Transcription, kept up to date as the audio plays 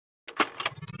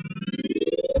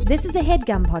This is a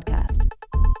HeadGum podcast.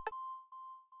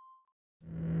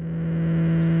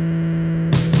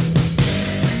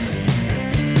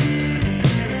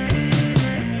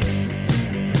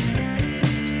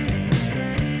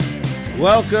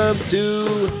 Welcome to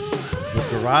the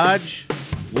garage.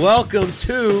 Welcome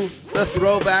to the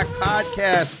Throwback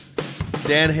Podcast.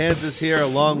 Dan Hans is here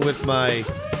along with my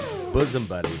bosom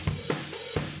buddy,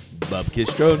 Bob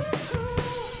Kistron.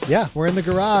 Yeah, we're in the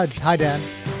garage. Hi, Dan.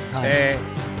 Hi. Hey.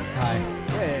 Hi.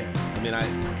 Hey. I mean,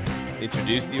 I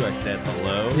introduced you. I said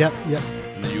hello. Yep.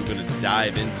 And then you were going to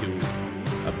dive into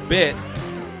a bit,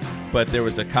 but there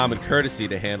was a common courtesy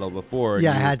to handle before.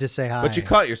 Yeah, I had to say hi. But you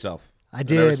caught yourself. I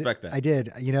did. And I respect that. I did.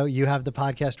 You know, you have the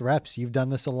podcast reps. You've done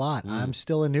this a lot. I'm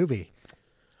still a newbie.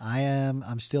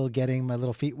 I'm still getting my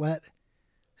little feet wet.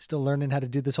 Still learning how to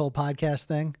do this whole podcast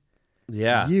thing.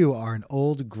 Yeah. You are an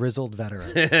old grizzled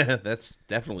veteran. That's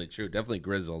definitely true. Definitely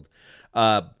grizzled.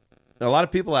 A lot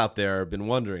of people out there have been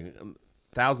wondering.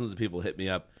 Thousands of people hit me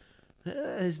up.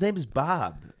 His name is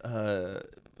Bob.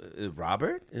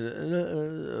 Robert?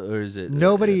 Or is it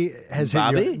Nobody has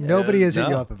Bobby? hit you. Nobody has hit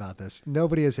you No. up about this.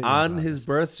 Nobody has hit you up On about his this.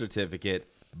 birth certificate,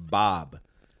 Bob.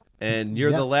 And you're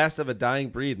Yep. the last of a dying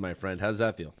breed, my friend. How's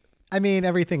that feel? I mean,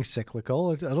 everything's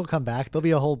cyclical. It'll come back. There'll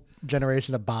be a whole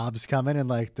generation of Bobs coming in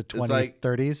like the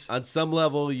 2030s. On some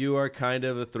level, you are kind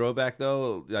of a throwback,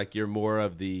 though. Like you're more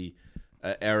of the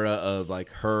era of like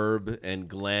Herb and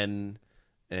Glenn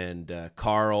and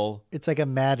Carl. It's like a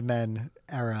Mad Men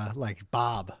era, like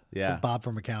Bob. Yeah. Bob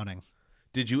from accounting.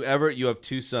 Did you ever? You have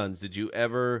two sons. Did you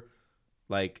ever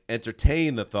like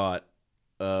entertain the thought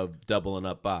of doubling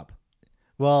up Bob?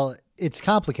 Well, it's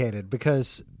complicated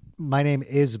because my name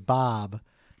is Bob,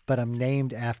 but I'm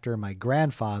named after my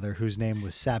grandfather, whose name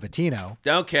was Sabatino.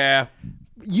 Don't care.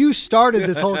 You started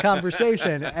this whole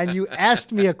conversation and you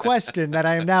asked me a question that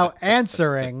I am now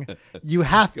answering. You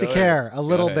have to Go care ahead. a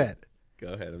little Go ahead. bit.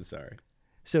 Go ahead. I'm sorry.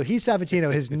 So he's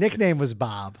Sabatino. His nickname was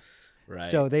Bob. Right.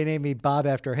 So they named me Bob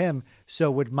after him. So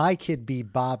would my kid be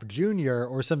Bob Jr.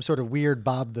 or some sort of weird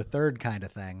Bob the Third kind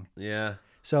of thing? Yeah.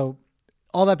 So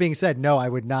all that being said, no, I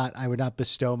would not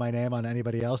bestow my name on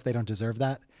anybody else. They don't deserve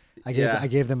that. I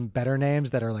gave them better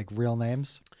names that are like real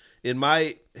names. In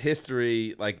my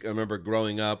history, like I remember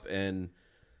growing up and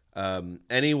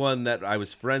anyone that I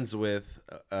was friends with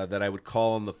that I would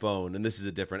call on the phone, and this is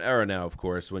a different era now, of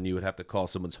course, when you would have to call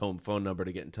someone's home phone number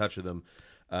to get in touch with them.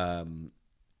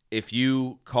 If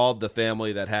you called the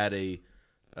family that had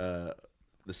the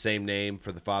same name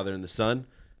for the father and the son,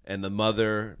 and the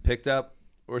mother picked up,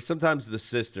 or sometimes the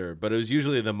sister, but it was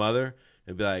usually the mother,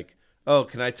 it'd be like, "Oh,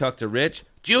 can I talk to Rich?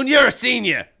 Junior or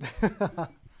senior?"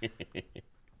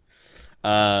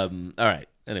 All right.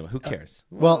 Anyway, who cares?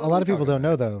 Well, a lot of people don't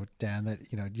know though, Dan, that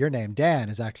your name Dan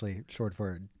is actually short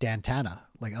for Dantana.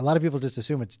 Like a lot of people just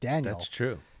assume it's Daniel. That's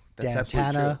true. That's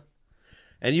absolutely Dantana. true.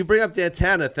 And you bring up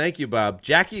Dantana. Thank you, Bob.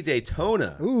 Jackie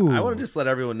Daytona. Ooh. I want to just let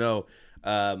everyone know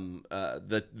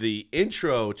the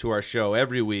intro to our show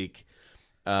every week.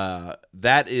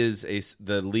 That is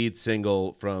the lead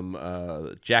single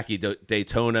from Jackie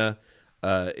Daytona.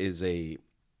 Is a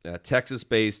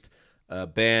Texas-based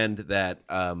band that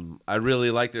I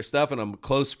really like their stuff, and I'm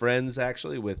close friends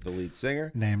actually with the lead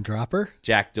singer, Name dropper.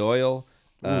 Jack Doyle.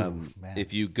 Man.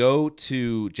 If you go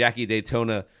to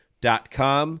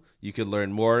JackieDaytona.com, you can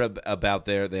learn more about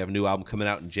they have a new album coming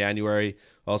out in January.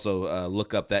 Also,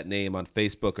 look up that name on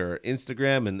Facebook or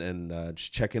Instagram and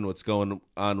just check in what's going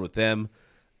on with them.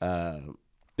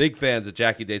 Big fans of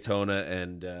Jackie Daytona,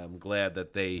 and I'm glad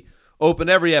that they open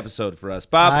every episode for us.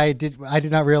 Bob? I did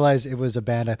not realize it was a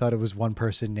band. I thought it was one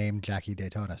person named Jackie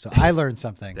Daytona. So I learned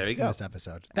something There you in go. this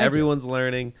episode. Thank Everyone's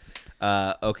learning.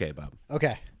 Okay, Bob. you.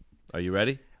 Okay. Are you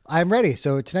ready? I'm ready.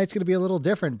 So tonight's going to be a little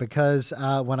different because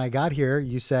when I got here,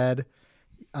 you said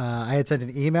I had sent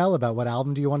an email about what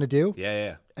album do you want to do?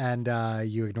 Yeah. And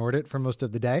you ignored it for most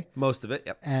of the day. Most of it,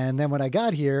 yep. And then when I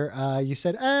got here, you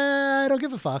said, I don't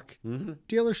give a fuck. Mm-hmm.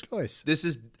 Dealer's choice. This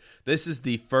is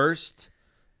the first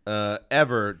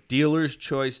ever Dealer's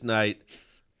Choice night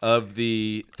of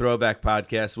the Throwback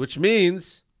Podcast, which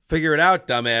means, figure it out,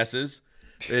 dumbasses.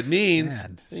 It means,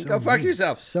 Man, so go fuck mean.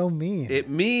 yourself. So mean. It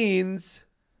means,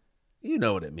 you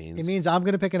know what it means. It means I'm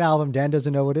going to pick an album. Dan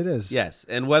doesn't know what it is. Yes,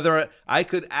 and whether I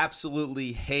could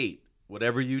absolutely hate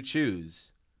whatever you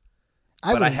choose, but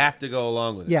I wouldn't- have to go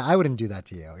along with it. Yeah, I wouldn't do that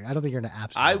to you. I don't think you're going to I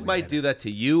absolutely might hate do it. that to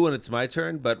you when it's my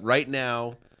turn, but right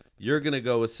now you're going to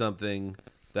go with something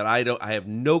that I have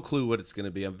no clue what it's going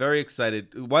to be. I'm very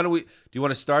excited. Do you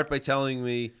want to start by telling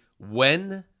me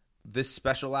when this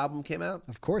special album came out?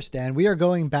 Of course, Dan. We are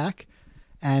going back.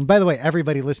 And by the way,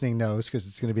 everybody listening knows because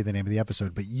it's going to be the name of the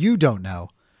episode, but you don't know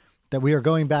that we are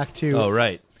going back to Oh,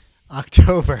 right.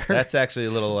 October. That's actually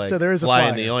a little like so there is a fly flyer.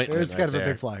 in the ointment. There's right kind of there. a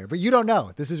big flyer, but you don't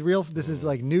know. This is real. This is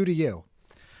like new to you.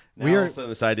 Now, We all are of a sudden,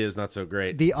 this idea is not so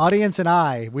great. the audience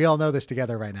and we all know this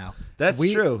together right now. That's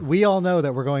true. We all know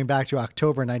that we're going back to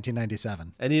October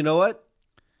 1997. And you know what?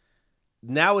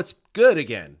 Now it's good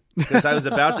again because I was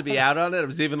about to be out on it. I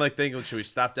was even like thinking, should we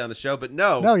stop down the show? But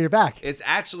No, you're back. It's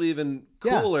actually even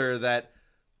Yeah. cooler that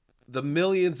the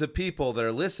millions of people that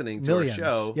are listening to Millions. our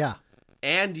show, Yeah.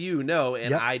 and you know,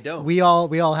 and Yep. I don't. We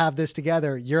all have this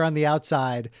together. You're on the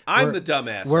outside. I'm We're- the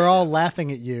dumbass. We're right all now.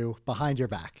 laughing at you behind your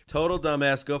back. Total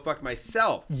dumbass. Go fuck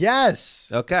myself. Yes.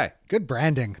 Okay. Good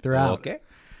branding throughout. Okay.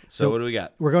 So what do we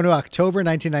got? We're going to October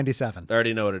 1997. I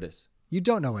already know what it is. You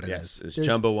don't know what it Yes, is. it's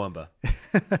Chumbawamba.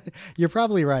 You're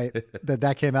probably right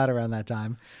that came out around that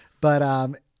time.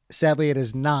 But sadly, it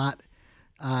is not.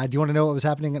 Do you want to know what was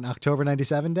happening in October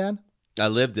 97, Dan? I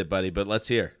lived it, buddy, but let's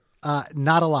hear.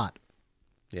 Not a lot.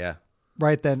 Yeah.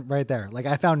 Right there. Like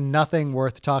I found nothing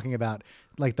worth talking about.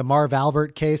 Like the Marv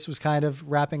Albert case was kind of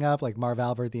wrapping up. Like Marv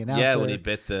Albert, the announcer. Yeah, when he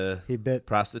bit somebody,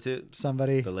 prostitute,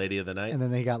 the lady of the night. and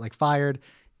then he got like fired.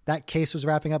 That case was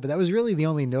wrapping up, but that was really the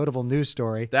only notable news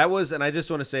story. That was, and I just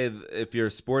want to say, if you're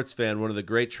a sports fan, one of the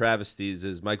great travesties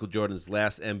is Michael Jordan's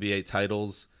last NBA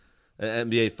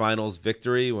Finals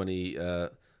victory when he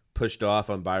pushed off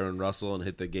on Byron Russell and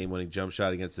hit the game-winning jump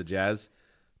shot against the Jazz.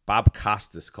 Bob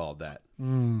Costas called that,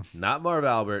 not Marv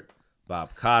Albert.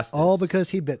 Bob Costas, All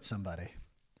because he bit somebody.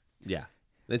 yeah.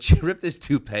 Then she ripped his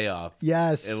toupee off.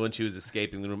 Yes. And when she was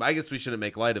escaping the room, I guess we shouldn't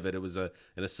make light of it. It was an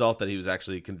assault that he was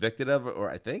actually convicted of, or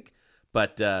I think.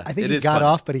 But I think it he is got funny.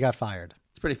 off, but he got fired.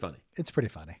 It's pretty funny. It's pretty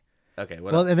funny. Okay.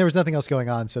 What Well, else? and there was nothing else going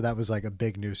on, so that was like a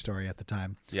big news story at the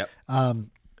time. Yep.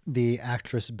 The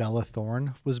actress Bella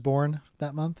Thorne was born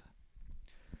that month.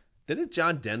 Didn't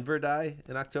John Denver die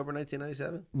in October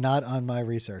 1997? Not on my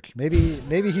research. Maybe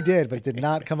he did, but it did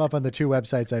not come up on the two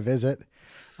websites I visit.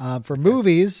 For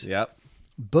movies, Yep.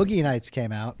 Boogie Nights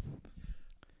came out.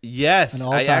 Yes. An I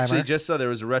all-timer. actually just saw there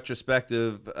was a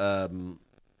retrospective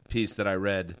piece that I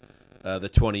read, the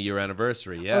 20-year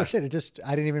anniversary. Yeah. Oh shit!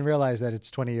 I didn't even realize that it's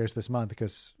 20 years this month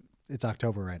because it's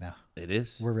October right now. It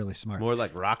is. We're really smart. More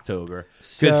like Rocktober. Because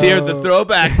So- here at the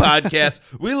Throwback Podcast,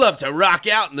 we love to rock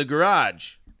out in the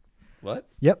garage. What?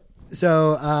 Yep.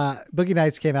 So Boogie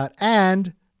Nights came out,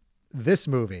 and this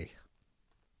movie.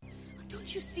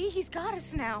 Don't you see? He's got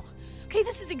us now. Okay,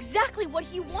 this is exactly what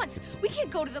he wants. We can't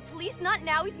go to the police. Not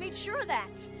now. He's made sure of that.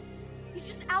 He's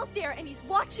just out there and he's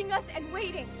watching us and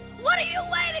waiting. What are you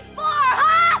waiting for,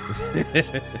 huh?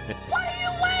 What are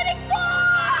you waiting for?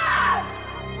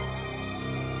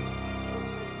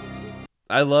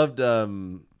 I loved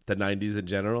the 90s in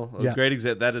general. It was Yeah. a great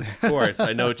example. That is, of course,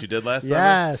 I Know What You Did Last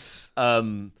Yes.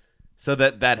 Summer. So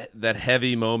that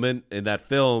heavy moment in that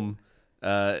film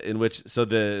in which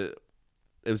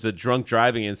it was a drunk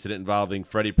driving incident involving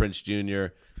Freddie Prinze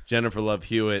Jr., Jennifer Love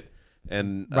Hewitt,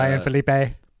 and Ryan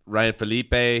Felipe. Ryan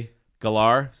Felipe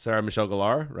Gellar, Sarah Michelle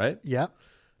Gellar, right? Yep.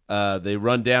 They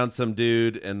run down some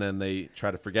dude, and then they try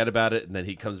to forget about it, and then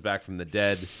he comes back from the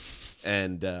dead,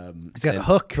 and He's got a and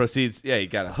hook. Proceeds, yeah, he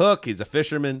got a hook. He's a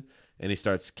fisherman, and he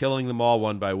starts killing them all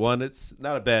one by one. It's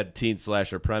not a bad teen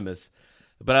slasher premise,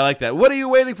 but I like that. What are you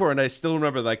waiting for? And I still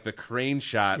remember like the crane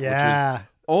shot, which Yeah. was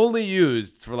only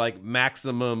used for like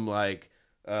maximum like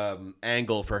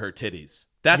angle for her titties.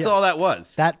 That's Yeah. all that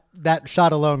was. That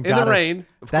shot alone got the us. rain,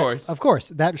 of course. Of course.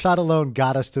 That shot alone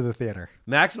got us to the theater.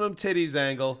 Maximum titties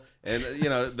angle, and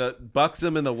the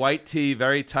Buxom in the white tee,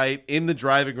 very tight in the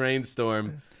driving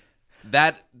rainstorm.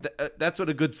 That's what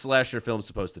a good slasher film's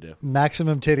supposed to do.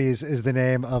 Maximum Titties is the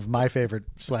name of my favorite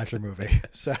slasher movie.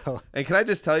 So And can I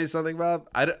just tell you something, Bob?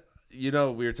 We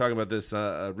were talking about this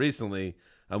recently.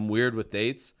 I'm weird with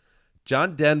dates.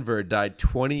 John Denver died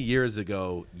 20 years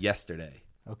ago yesterday.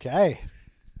 okay.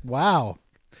 Wow.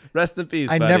 Rest in peace,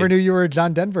 I buddy. never knew you were a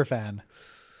John Denver fan.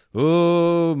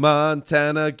 Oh,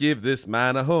 Montana, give this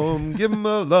man a home. Give him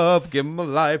a love, give him a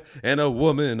life, and a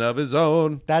woman of his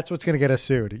own. That's what's going to get us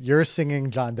sued. You're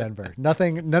singing John Denver.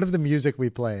 None of the music we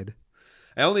played.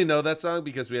 I only know that song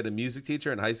because we had a music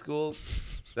teacher in high school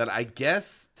that I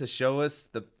guess to show us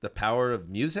the power of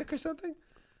music or something,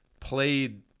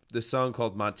 played this song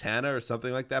called Montana or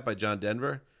something like that by John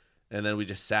Denver. And then we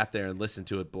just sat there and listened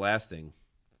to it blasting.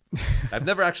 I've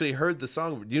never actually heard the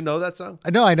song. Do you know that song?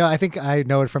 No, I know. I think I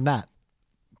know it from that.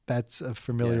 That's a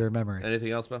familiar Yeah. memory.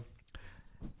 Anything else, Bob?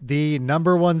 The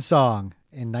number one song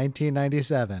in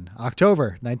 1997,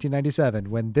 October 1997,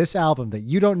 when this album that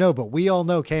you don't know, but we all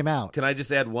know came out. Can I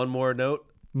just add one more note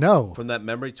No. from that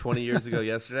memory 20 years ago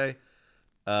yesterday?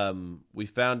 We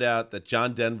found out that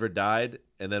John Denver died,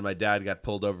 and then my dad got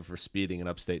pulled over for speeding in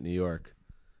upstate New York.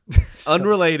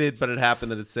 Unrelated, but it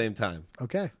happened at the same time.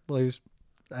 Okay. Well,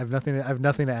 I have nothing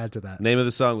to add to that. Name of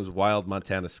the song was Wild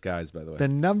Montana Skies, by the way. The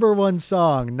number one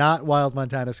song, not Wild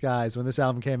Montana Skies, when this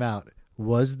album came out,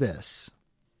 was this.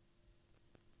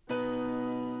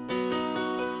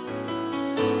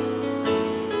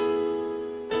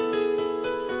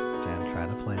 Dan trying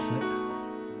to place it.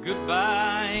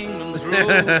 Goodbye, England's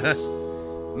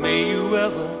rose. May you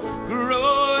ever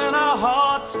grow in our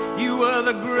hearts. You were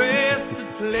the greatest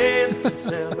place to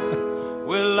self,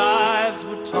 where lives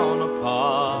were torn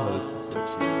apart.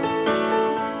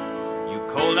 You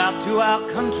called out to our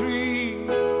country,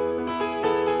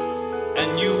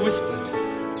 and you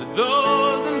whispered to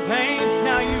those in pain.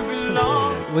 Now you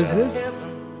belong. Was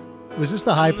this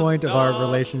the high point of our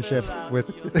relationship with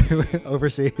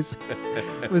overseas?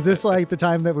 Was this like the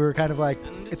time that we were kind of like,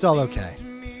 it's all okay?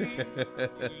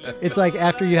 It's like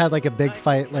after you had like a big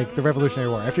fight, like the Revolutionary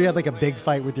War, after you had like a big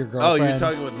fight with your girlfriend. Oh, you're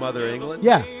talking with Mother England?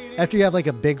 Yeah. After you have like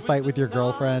a big fight with your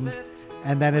girlfriend,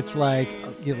 and then it's like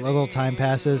a little time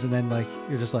passes, and then like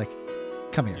you're just like,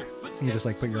 come here. And you just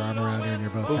like put your arm around her and you're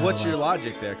both. But what's your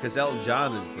logic there? Because Elton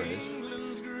John is British.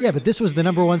 Yeah, but this was the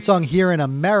number one song here in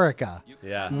America.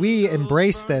 Yeah. We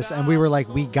embraced this and we were like,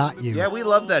 we got you. Yeah, we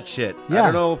love that shit. Yeah. I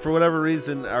don't know, for whatever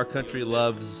reason, our country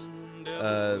loves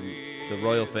the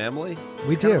royal family. It's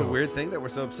We kind of do. a weird thing that we're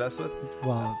so obsessed with.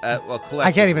 Well, Collectively,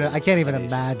 I can't even as a nation.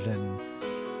 imagine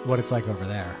what it's like over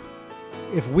there.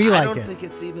 If we I like don't it. think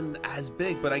it's even as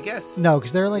big, but I guess No,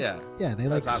 because they're like, yeah, they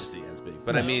like. it's obviously as big.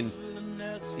 But I mean,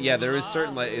 yeah, there is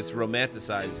certain like it's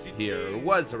romanticized here, or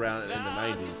was around in the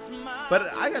 '90s.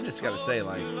 But I just gotta say,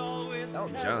 like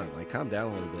Elton John, like calm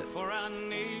down a little bit.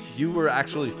 You were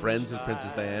actually friends with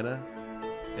Princess Diana,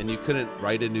 and you couldn't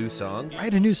write a new song.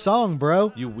 Write a new song,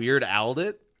 bro. You Weird Owl'd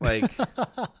it, like.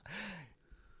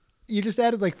 You just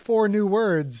added like 4 new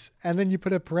words, and then you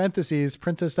put a parentheses,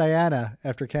 Princess Diana,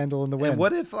 after Candle in the Wind. And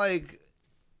what if, like,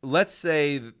 let's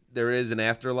say there is an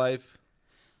afterlife,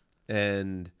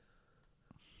 and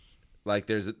like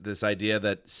there's this idea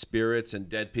that spirits and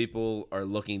dead people are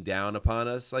looking down upon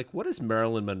us. Like, what is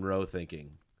Marilyn Monroe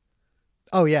thinking?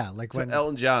 Oh yeah, like To when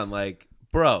Elton John, like,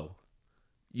 bro,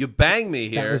 you bang me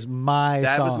here. that was my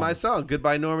That song. was my song.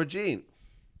 Goodbye, Norma Jean.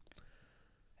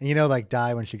 And you know, like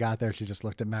Di, when she got there, she just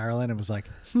looked at Marilyn and was like,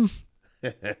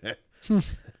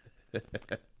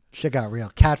 shit got real.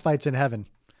 Cat fights in heaven,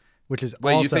 which is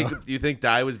Wait, also you think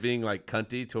Di was being like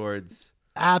cunty towards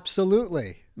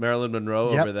absolutely. Marilyn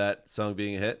Monroe Yep. over that song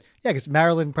being a hit? Yeah, because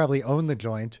Marilyn probably owned the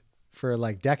joint for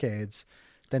like decades.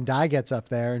 Then Di gets up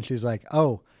there and she's like,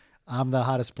 oh, I'm the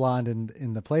hottest blonde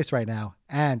in the place right now,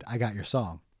 and I got your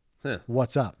song. Huh.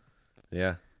 What's up?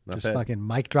 Yeah, not Just bad. fucking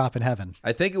mic drop in heaven.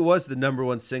 I think it was the number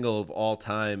one single of all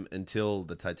time until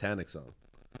the Titanic song.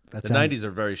 That The sounds- 90s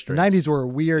are very The strange. 90s were a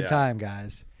weird Yeah. time,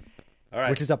 guys. All right.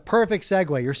 Which is a perfect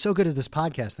segue. You're so good at this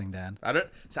podcast thing, Dan. I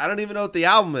don't even know what the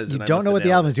album is. You and I don't must know have what the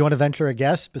nailed album it. is. Do you want to venture a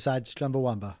guess besides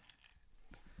Chumbawamba?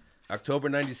 October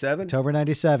 97? October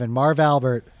 97. Marv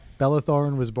Albert. Bella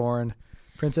Thorne was born.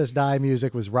 Princess Di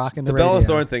music was rocking the The radio. Bella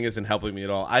Thorne thing isn't helping me at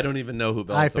all. I don't even know who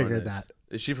Bella I Thorne figured is. that.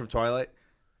 Is she from Twilight?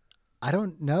 I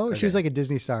don't know. She was Okay. like a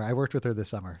Disney star. I worked with her this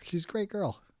summer. She's a great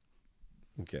girl.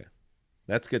 Okay.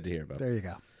 That's good to hear about. There you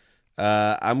go.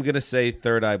 I'm going to say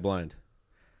Third Eye Blind.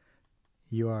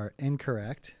 You are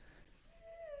incorrect.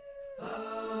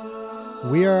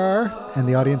 We are, and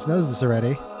the audience knows this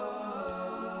already,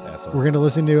 Assholes. we're going to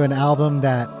listen to an album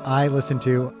that I listened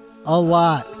to a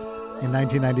lot in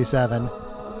 1997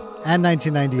 and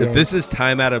 1998 If this is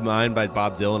Time Out of Mind by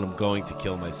Bob Dylan, I'm going to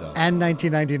kill myself. and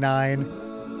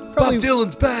 1999. Bob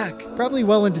Dylan's back! Probably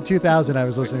well into 2000 I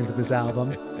was listening to this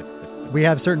album. We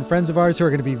have certain friends of ours who are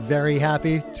going to be very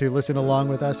happy to listen along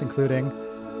with us, including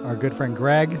our good friend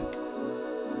Greg,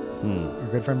 our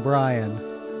good friend Brian,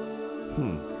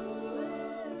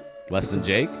 Less Than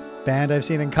Jake? band I've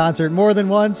seen in concert more than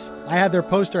once. I had their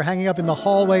poster hanging up in the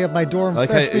hallway of my dorm I like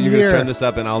how freshman you're going year. to turn this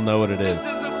up and I'll know what it is.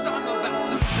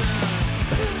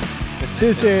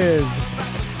 This is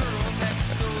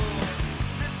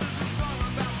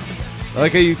I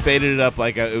like how you faded it up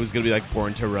like it was going to be like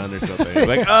Born to Run or something. You're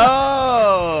like,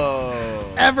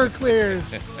 oh!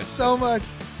 Everclear's. So much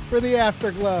for the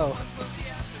afterglow.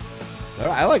 All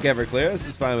right, I like Everclear. This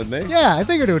is fine with me. Yeah, I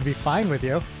figured it would be fine with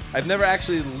you. I've never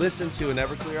actually listened to an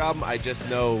Everclear album. I just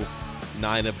know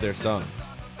 9 of their songs.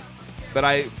 But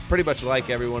I pretty much like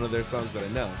every one of their songs that I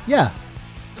know. Yeah.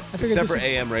 I figured Except this for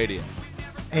AM Radio.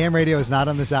 AM Radio is not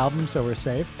on this album, so we're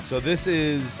safe. So this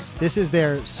is... This is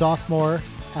their sophomore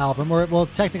album, or well,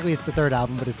 technically it's the third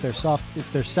album, but it's their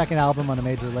second album on a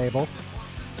major label.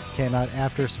 came out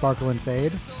after Sparkle and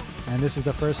Fade. And this is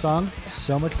the first song,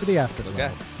 So Much for the Afterglow.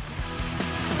 Okay.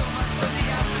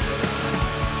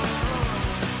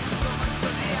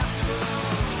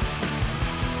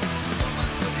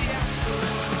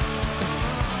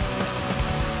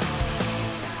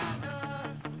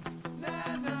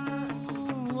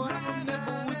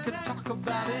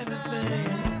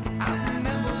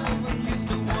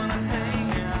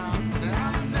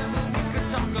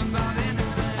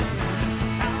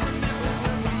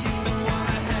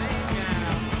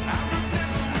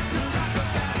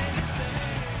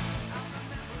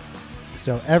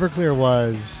 So Everclear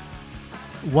was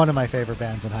one of my favorite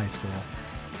bands in high school.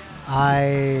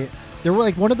 They were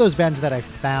like one of those bands that I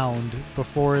found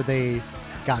before they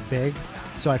got big,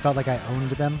 so I felt like I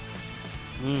owned them.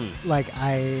 Like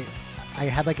I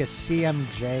had like a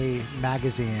CMJ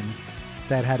magazine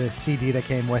that had a CD that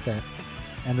came with it,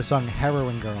 and the song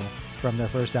Heroin Girl from their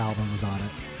first album was on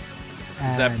it.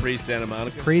 Is that pre-Santa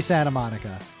Monica? Pre-Santa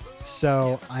Monica.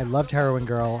 So I loved Heroin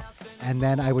Girl, and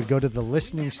then I would go to the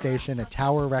listening station at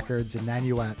Tower Records in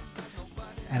Nanuet,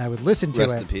 and I would listen to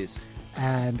Rest it. in peace.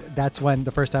 And that's when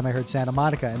the first time I heard Santa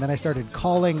Monica. And then I started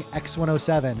calling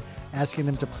X107, asking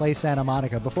them to play Santa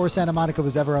Monica before Santa Monica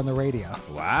was ever on the radio.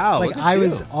 Wow. Like look at I you.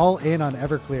 was all in on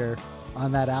Everclear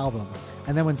on that album.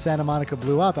 And then when Santa Monica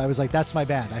blew up, I was like, that's my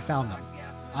band. I found them.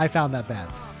 I found that band.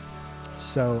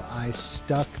 So I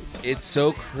stuck It's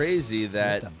so crazy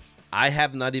that them. I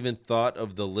have not even thought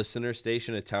of the listener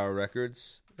station at Tower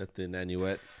Records, at the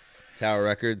Nanuet Tower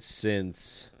Records,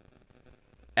 since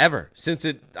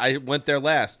I went there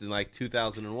last in like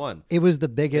 2001. It was the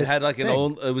It biggest had like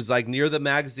thing. it was like near the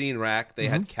magazine rack. They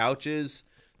had couches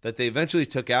that they eventually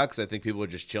took out because I think people were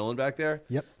just chilling back there.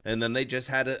 Yep. And then they just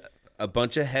had a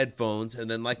bunch of headphones and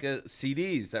then like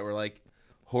CDs that were like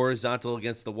horizontal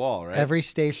against the wall, right? Every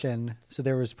station, so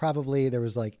there was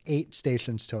like 8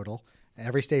 stations total.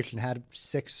 Every station had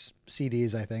 6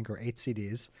 CDs, I think, or 8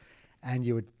 CDs. And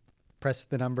you would press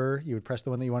the number, you would press the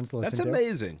one that you wanted to listen That's to.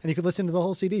 amazing. And you could listen to the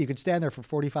whole CD. You could stand there for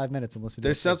 45 minutes and listen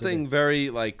There's to the whole CD. something very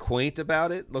like quaint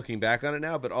about it, looking back on it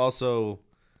now, but also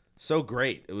so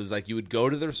great. It was like you would go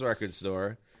to this record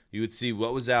store, you would see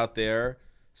what was out there.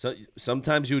 So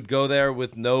sometimes you would go there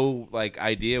with no like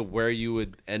idea where you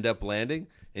would end up landing,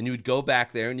 and you would go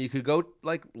back there and you could go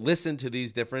like listen to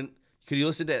these different. Could you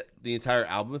listen to the entire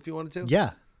album if you wanted to?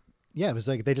 Yeah. Yeah, it was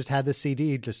like they just had the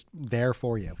CD just there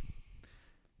for you.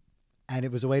 And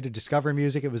it was a way to discover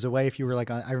music. It was a way if you were like,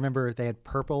 I remember they had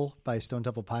Purple by Stone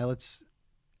Temple Pilots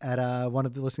at one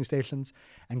of the listening stations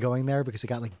and going there because it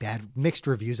got like bad mixed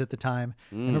reviews at the time.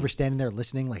 I remember standing there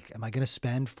listening like, am I going to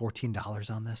spend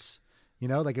 $14 on this? You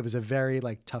know, like it was a very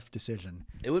like tough decision.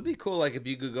 It would be cool like if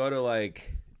you could go to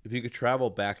like if you could travel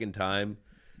back in time,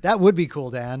 That would be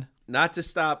cool, Dan. not to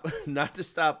stop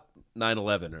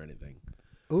 9/11 or anything.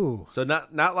 Ooh, So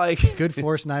not like good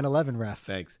Force 9/11 ref.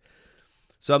 Thanks.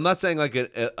 So I'm not saying like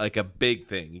a big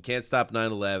thing. You can't stop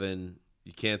 9/11.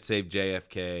 You can't save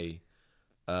JFK.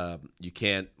 You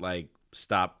can't like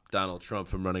stop Donald Trump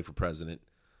from running for president.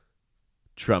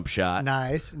 Trump shot.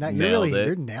 Nice. Now, Nailed it.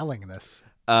 you're nailing this.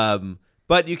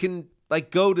 But you can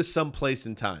like go to some place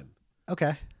in time.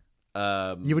 Okay.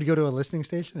 You would go to a listening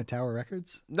station at Tower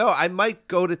Records? No, I might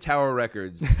go to Tower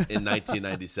Records in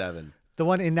 1997 The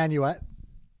one in Nanuet?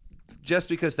 just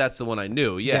because that's the one I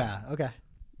knew. Yeah. Okay.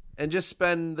 And just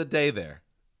spend the day there.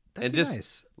 That'd and be just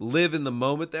nice. live in the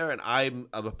moment there. And I'm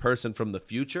a person from the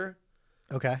future.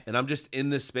 Okay. And I'm just in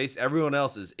this space. Everyone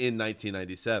else is in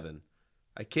 1997.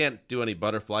 I can't do any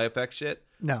butterfly effect shit.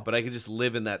 No. But I could just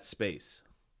live in that space.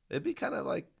 It'd be kind of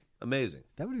like amazing.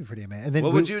 That would be pretty amazing. And then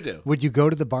What would you do? Would you go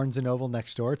to the Barnes & Noble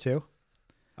next door too?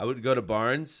 I would go to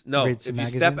Barnes. No, Read if some you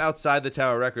step magazines? outside the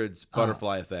Tower Records,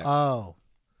 butterfly effect. Oh.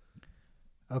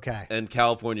 Okay. And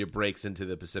California breaks into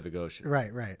the Pacific Ocean.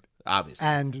 Right. Obviously.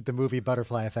 And the movie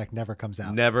Butterfly Effect never comes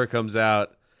out. Never comes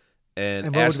out. And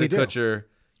And what would Ashton we do? Kutcher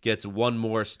gets one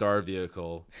more star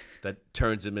vehicle that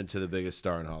turns him into the biggest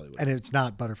star in Hollywood. And it's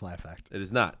not Butterfly Effect. It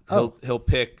is not. Oh. He'll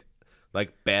pick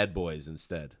like Bad Boys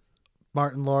instead.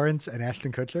 Martin Lawrence and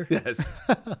Ashton Kutcher? Yes.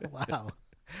 Wow.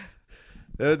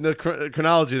 The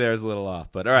chronology there is a little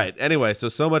off, but all right. Anyway,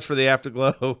 so much for the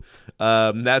Afterglow.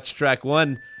 That's track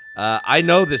 1. I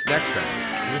know this next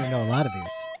track. We're going to know a lot of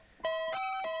these.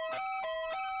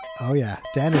 Oh, yeah.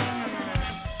 Dan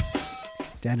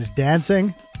is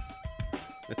dancing.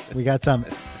 We got some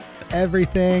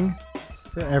everything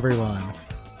for everyone.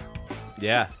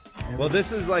 Yeah. Well,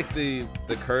 this is like the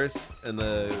curse and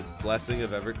the blessing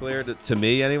of Everclear to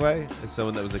me anyway, as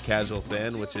someone that was a casual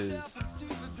fan, which is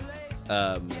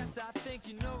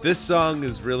this song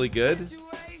is really good,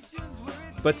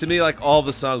 But to me, like, all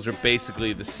the songs were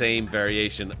basically the same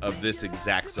variation of this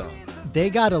exact song. They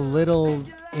got a little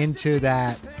into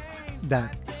that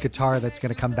guitar that's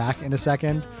going to come back in a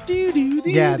second.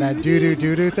 Yeah, that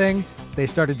doo-doo-doo-doo thing. They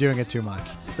started doing it too much.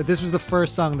 But this was the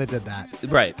first song that did that.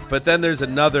 Right. But then there's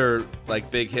another,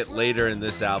 like, big hit later in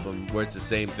this album where it's the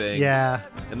same thing. Yeah.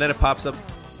 And then it pops up.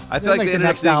 I feel Then, like they the ended up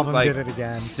next doing, album like, did it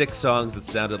again. 6 songs that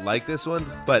sounded like this one.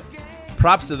 But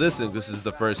props to this one. This is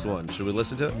the first one. Should we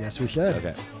listen to it? Yes, we should.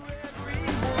 Okay.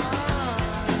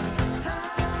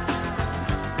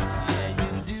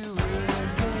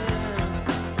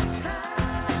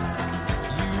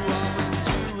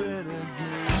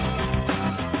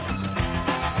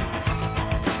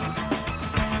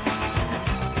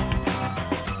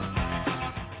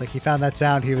 It's like he found that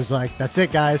sound. He was like, that's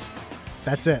it, guys.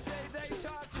 That's it.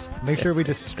 Make sure we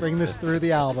just string this through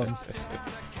the album.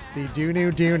 The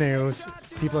do-new.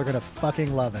 People are going to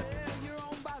fucking love it.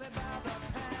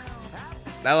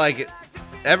 I like it.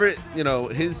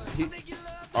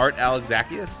 Art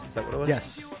Alexakis, is that what it was?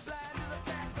 Yes.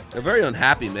 A very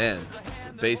unhappy man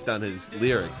based on his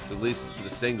lyrics, at least the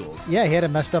singles. Yeah, he had a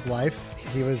messed up life.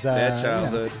 He was Bad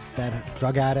childhood. Bad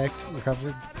drug addict,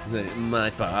 recovered. My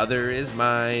father is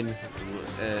mine.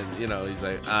 And, he's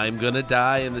like, I'm going to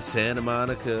die in the Santa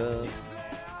Monica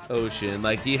Ocean.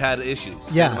 Like, he had issues.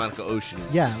 Yeah. Santa Monica Ocean.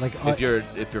 Yeah, like if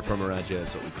you're from around here,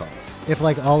 that's what we call it. If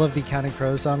like all of the Counting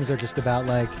Crows songs are just about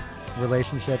like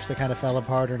relationships that kind of fell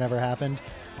apart or never happened,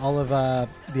 all of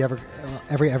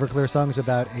every Everclear song is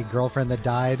about a girlfriend that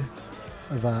died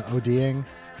of ODing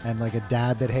and like a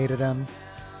dad that hated him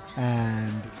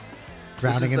and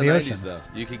drowning in the 90s, ocean. Though.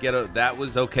 You could that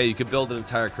was okay. You could build an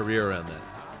entire career around that.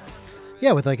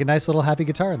 Yeah, with like a nice little happy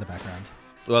guitar in the background.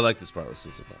 Well, I like this part. What's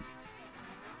this about?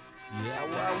 Yeah,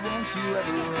 why won't you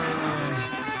ever run?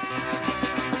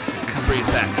 Let's bring it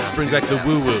back. Let's bring back the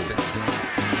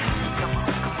woo-woo.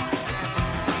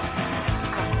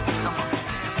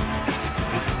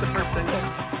 This is the first single?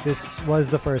 This was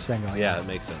the first single. Yeah, that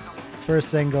makes sense. First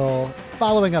single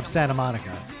following up Santa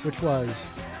Monica, which was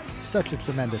such a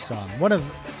tremendous song.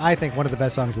 I think one of the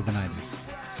best songs of the 90s.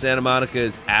 Santa Monica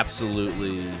is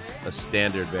absolutely a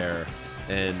standard bearer,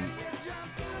 and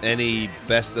any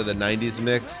best of the 90s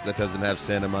mix that doesn't have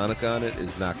Santa Monica on it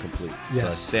is not complete. Yes. So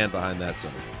I stand behind that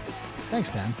song.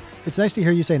 Thanks, Dan. It's nice to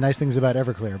hear you say nice things about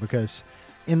Everclear, because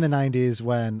in the 90s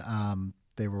when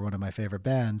they were one of my favorite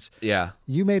bands, Yeah.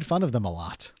 you made fun of them a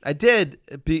lot. I did,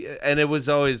 and it was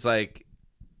always like,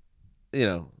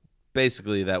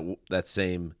 basically that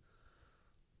same.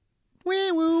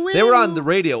 They were on the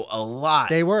radio a lot.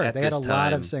 They were. at They had this a lot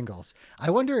time. of singles.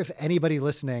 I wonder if anybody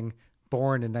listening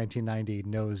born in 1990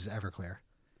 knows Everclear.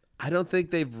 I don't think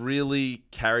they've really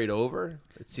carried over.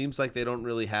 It seems like they don't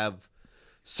really have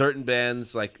certain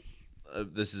bands like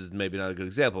this is maybe not a good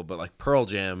example, but like Pearl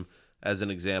Jam as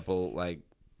an example, like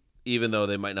even though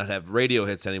they might not have radio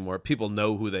hits anymore, people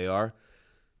know who they are.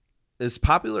 As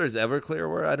popular as Everclear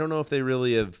were, I don't know if they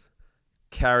really have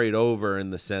carried over in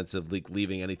the sense of like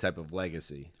leaving any type of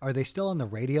legacy. Are they still on the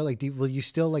radio? Like, will you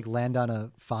still like land on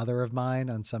a Father of Mine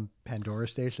on some Pandora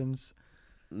stations?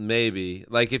 Maybe.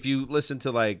 Like if you listen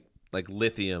to like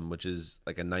Lithium, which is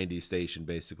like a 90s station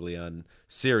basically on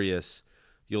Sirius,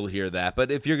 you'll hear that.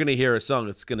 But if you're going to hear a song,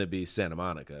 it's going to be Santa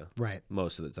Monica. Right.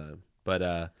 Most of the time. But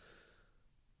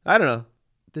I don't know.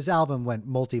 This album went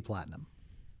multi-platinum.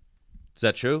 Is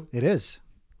that true? It is.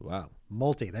 Wow.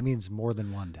 Multi. That means more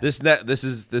than one. Dan. This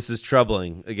is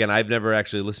troubling. Again, I've never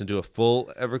actually listened to a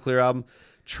full Everclear album.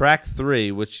 Track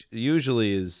 3, which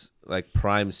usually is like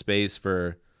prime space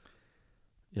for,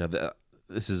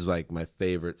 this is like my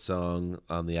favorite song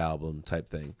on the album type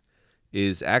thing,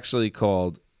 is actually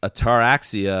called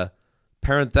Ataraxia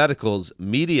parentheticals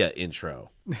media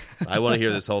intro. I want to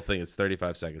hear this whole thing. It's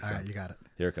 35 seconds. All long. right, you got it.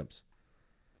 Here it comes.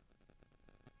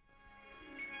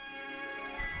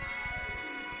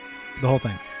 The whole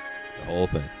thing. The whole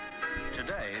thing.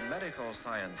 Today, medical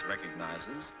science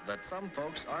recognizes that some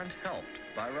folks aren't helped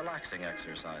by relaxing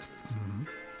exercises.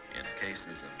 In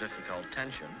cases of difficult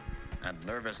tension and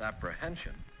nervous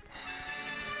apprehension,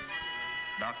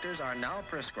 doctors are now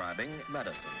prescribing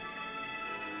medicine.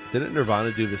 Didn't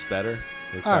Nirvana do this better?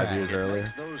 Like All 5 right. years It earlier?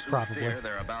 makes those who Probably. fear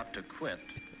they're about to quit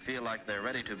feel like they're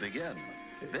ready to begin.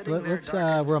 Let's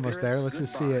we're almost there. Let's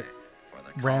just see it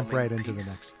ramp right into the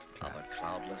next of track. a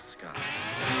cloudless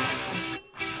sky.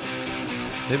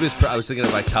 Maybe I was thinking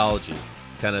of Vitology.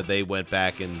 Kind of they went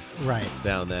back and Right.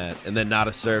 found that. And then Not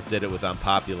a Surf did it with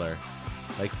Unpopular.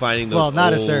 Like finding those Well,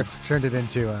 Not a old- Surf turned it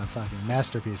into a fucking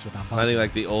masterpiece with Finding Unpopular.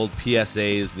 like the old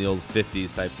PSAs and the old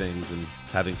 50s type things and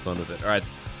having fun with it. All right.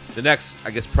 the next,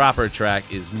 I guess, proper track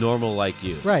is Normal Like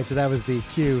You. Right, so that was the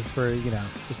cue for,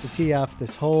 just to tee up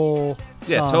this whole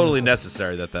song. Yeah, totally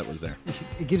necessary that was there.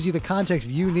 It gives you the context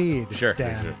you need, Sure.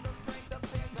 Dan, Sure.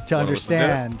 to Well,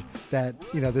 understand that,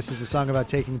 this is a song about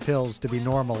taking pills to be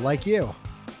normal, like you.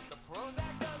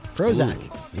 Prozac.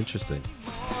 Ooh, interesting.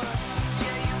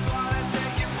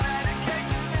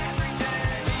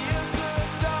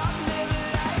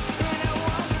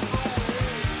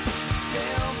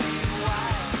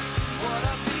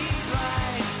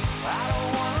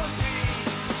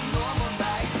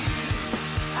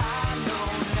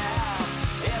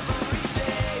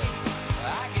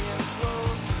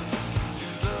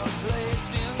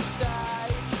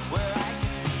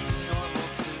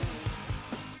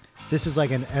 This is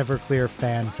like an Everclear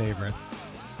fan favorite.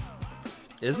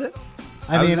 Is it?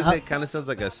 I mean, it kind of sounds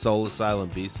like a Soul Asylum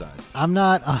B-side. I'm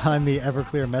not on the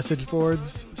Everclear message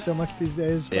boards so much these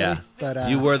days, buddy, Yeah. but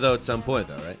You were, though, at some point,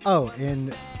 though, right? Oh,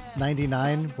 in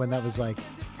 99 when that was like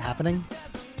happening,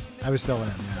 I was still in.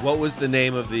 Yeah. What was the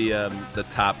name of the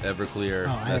top Everclear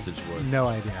I message have board? no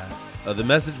idea. The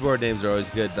message board names are always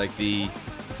good. Like the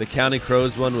County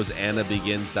Crows one was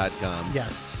AnnaBegins.com.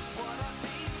 Yes.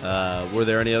 Were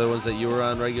there any other ones that you were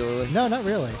on regularly? No, not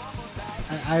really.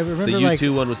 I remember The like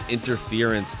U2 one was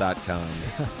Interference.com.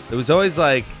 It was always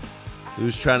like it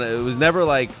was never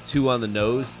like too on the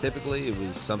nose. Typically, it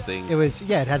was something. it was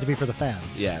it had to be for the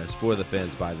fans. Yeah, it was for the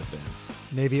fans by the fans.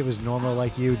 Maybe it was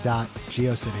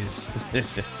normallikeyou.geocities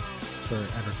for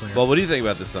Everclear. Well, what do you think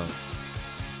about this song?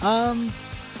 I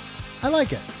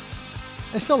like it.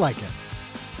 I still like it.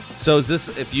 So is this,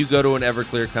 if you go to an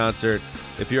Everclear concert,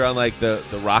 if you're on like the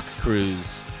rock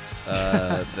cruise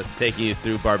that's taking you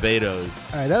through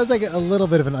Barbados? All right, that was like a little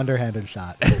bit of an underhanded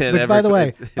shot. And Which, by the way,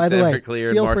 it's Everclear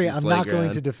and feel free. Marcy's I'm not going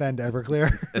Playground. to defend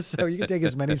Everclear, so you can take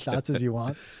as many shots as you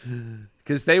want.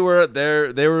 Because they were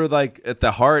like at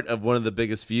the heart of one of the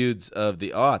biggest feuds of the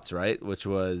aughts, right? Which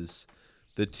was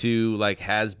the two like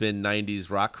has-been 90s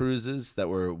rock cruises that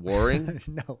were warring.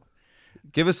 No.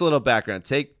 Give us a little background.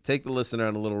 Take the listener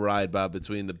on a little ride, Bob,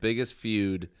 between the biggest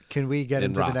feud. Can we get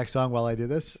In into rock. the next song while I do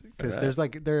this? Because All right. there's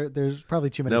like there's probably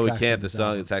too many. No, we tracks can't. on The this song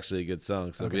album. is actually a good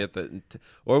song, so Okay. we have to.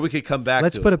 Or we could come back.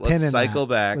 Let's to put it. a pin in cycle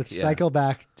that. back. Let's Yeah. cycle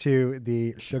back to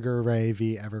the Sugar Ray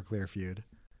v Everclear feud.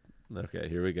 Okay,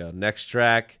 here we go. Next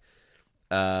track.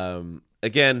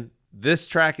 Again, this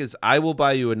track is "I Will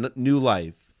Buy You a New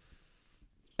Life,"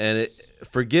 and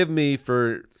forgive me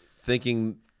for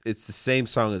thinking it's the same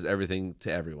song as "Everything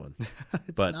to Everyone,"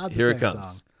 but not the here it same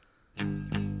comes.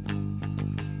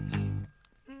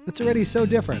 It's already so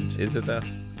different. Is it though?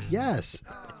 Yes.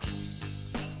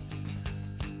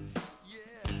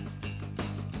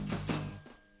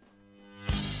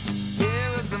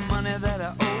 Here is the money that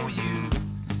I owe you.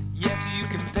 Yes, you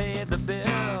can pay the bills.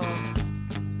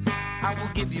 I will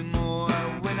give you more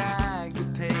when I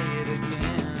get paid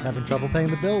again. He's having trouble paying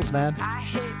the bills, man. I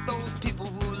hate those people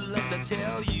who love to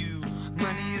tell you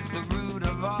money is the root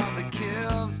of all the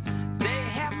kills. They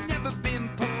have never been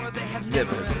poor. They have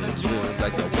never had the joy.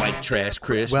 Like the white trash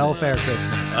Christmas. Welfare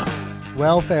Christmas.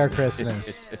 Welfare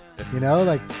Christmas.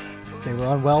 Like they were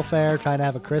on welfare trying to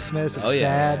have a Christmas. It's Oh, yeah.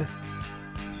 sad.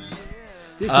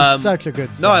 This is such a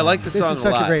good song. no, I like the song This is a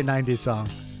such lot. a great 90s song.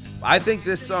 I think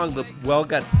this song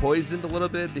got poisoned a little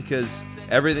bit because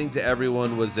Everything to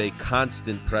Everyone was a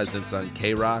constant presence on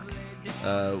K-Rock,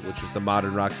 which was the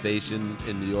modern rock station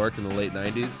in New York in the late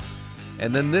 90s.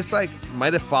 And then this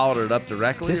might have followed it up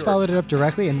directly. This or- followed it up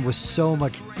directly and was so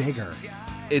much bigger.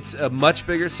 It's a much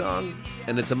bigger song,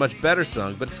 and it's a much better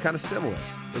song, but it's kind of similar.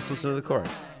 Let's listen to the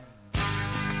chorus.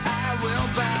 I will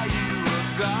buy you a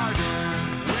garden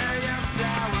where your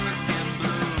flowers can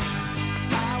bloom.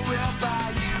 I will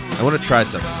buy you I want to try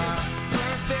something.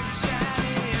 perfect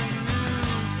shiny and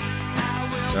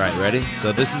new. All right, ready?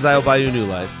 So this is I'll Buy You a New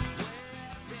Life.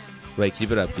 Wait,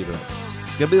 keep it up, keep it up.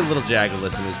 It's going to be a little jagged,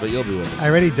 listeners, but you'll be with us. I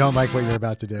already don't like what you're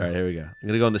about to do. All right, here we go. I'm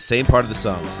going to go in the same part of the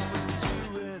song.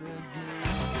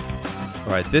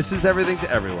 All right, this is Everything to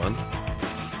Everyone.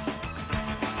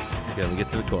 Okay, let me get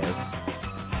to the chorus.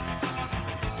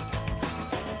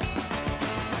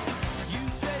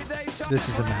 This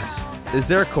is a mess. Is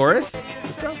there a chorus?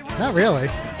 Not really.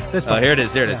 This Oh, part. here it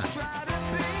is. Here it is.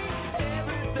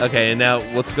 Okay, and now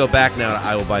let's go back now to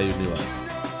I Will Buy You a New Life.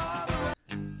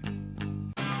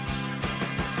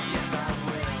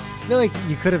 I feel like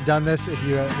you could have done this if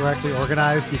you were actually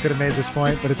organized. You could have made this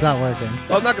point, but it's not working.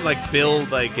 Well, I'm not going to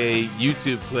build a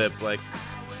YouTube clip.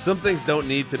 Some things don't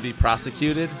need to be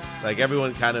prosecuted.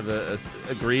 Everyone kind of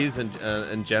agrees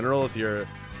in general if you're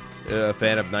a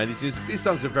fan of 90s music, these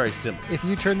songs are very simple. If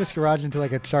you turn this garage into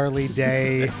like a Charlie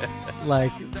Day,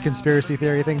 like conspiracy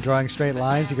theory thing, drawing straight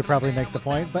lines, you could probably make the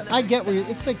point. But I get where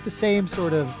it's like the same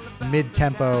sort of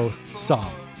mid-tempo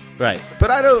song. Right.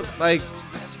 But I don't, like,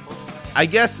 I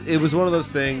guess it was one of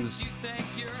those things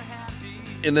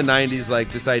in the 90s,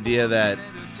 like this idea that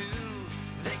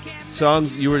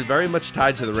songs, you were very much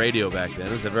tied to the radio back then.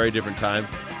 It was a very different time.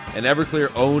 And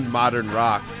Everclear owned modern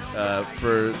rock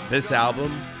for this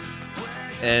album.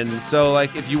 And so,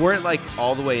 like, if you weren't, like,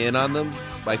 all the way in on them,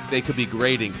 like, they could be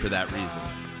grating for that reason.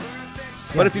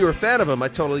 Yeah. But if you were a fan of them, I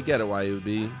totally get it why it would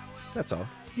be. That's all.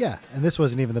 Yeah, and this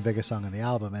wasn't even the biggest song on the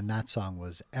album, and that song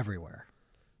was everywhere.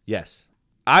 Yes.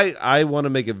 I want to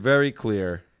make it very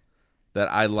clear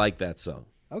that I like that song.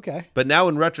 Okay. But now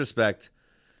in retrospect,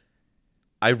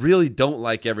 I really don't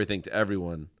like Everything to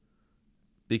Everyone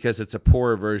because it's a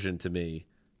poorer version to me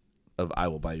of I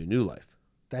Will Buy You a New Life.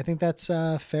 I think that's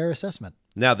a fair assessment.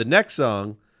 Now, the next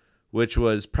song, which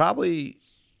was probably,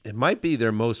 it might be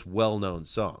their most well-known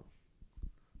song,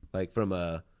 like from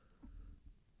a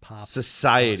Pop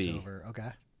society crossover. Okay.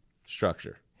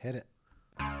 structure. Hit it.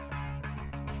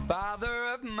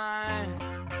 Father of mine,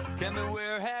 tell me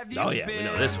where have you Oh, yeah, been? we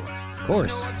know this one. Of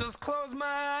course. I just close my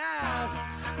eyes,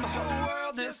 my whole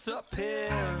world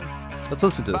disappeared. Let's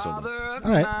listen to this one. Father of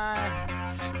All right.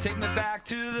 mine, take me back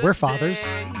to the We're fathers.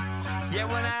 day. Yeah,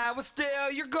 when I was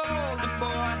still your golden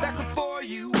boy, back before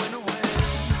you went away.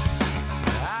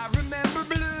 I remember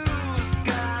blue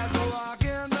skies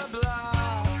walking the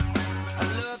block. I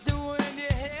loved it when you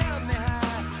held me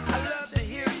high. I loved to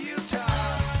hear you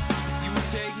talk. You would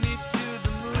take me to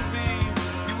the movie.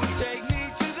 You would take me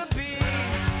to the beach.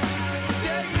 You would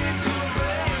take me to a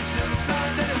place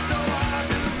inside that is so hard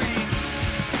to reach.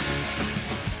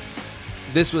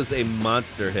 This was a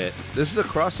monster hit. This is a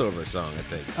crossover song, I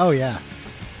think. Oh, yeah.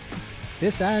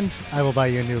 This and I Will Buy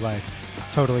You a New Life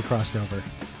totally crossed over.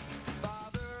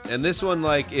 And this one,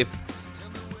 like, if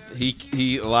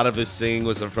he a lot of his singing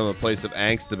was from a place of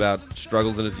angst about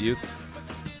struggles in his youth.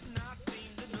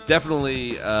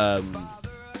 Definitely,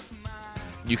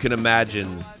 you can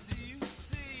imagine.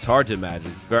 It's hard to imagine.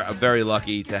 Very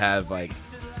lucky to have like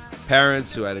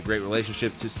parents who had a great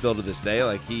relationship to still to this day.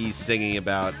 Like he's singing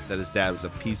about that his dad was a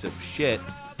piece of shit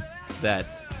that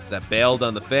bailed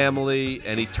on the family,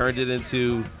 and he turned it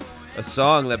into a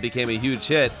song that became a huge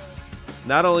hit.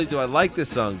 Not only do I like this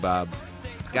song, Bob,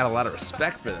 got a lot of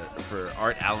respect for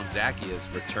Art Alan Zacchias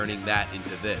for turning that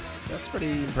into this. That's pretty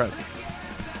impressive.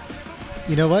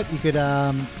 You know what? You could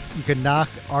knock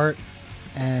Art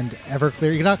and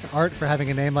Everclear. You could knock Art for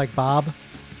having a name like Bob,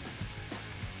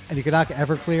 and you could knock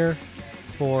Everclear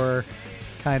for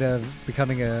kind of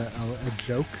becoming a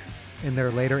joke in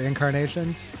their later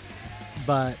incarnations.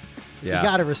 But Yeah. you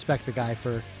got to respect the guy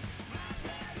for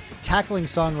tackling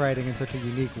songwriting in such a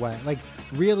unique way. Like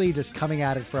really just coming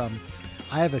at it from,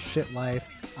 I have a shit life.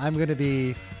 I'm going to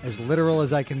be as literal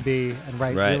as I can be and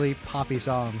write Right. really poppy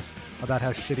songs about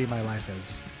how shitty my life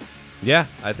is. Yeah,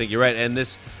 I think you're right. And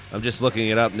this, I'm just looking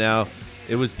it up now.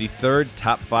 It was the third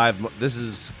top 5. This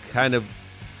is kind of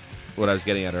what I was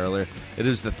getting at earlier. It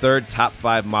is the third top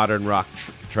 5 modern rock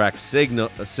track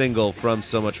single from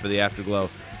So Much for the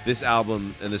Afterglow. This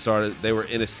album and this artist, they were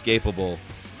inescapable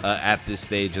at this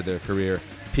stage of their career.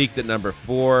 Peaked at number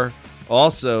 4.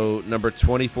 Also, number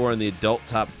 24 in the adult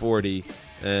top 40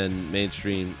 and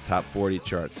mainstream top 40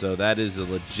 chart. So that is a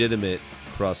legitimate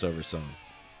crossover song.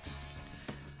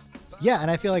 Yeah,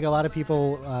 and I feel like a lot of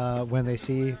people, when they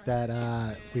see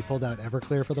that we pulled out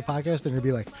Everclear for the podcast, they're going to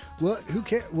be like, what? Who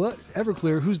cares? What?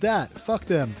 Everclear? Who's that? Fuck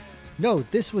them. No,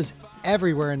 this was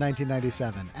everywhere in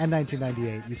 1997 and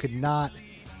 1998. You could not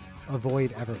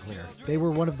avoid Everclear. They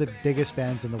were one of the biggest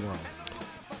bands in the world.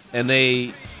 And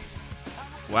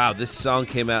this song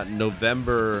came out in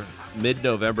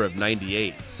mid-November of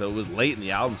 98. So it was late in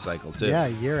the album cycle, too. Yeah, a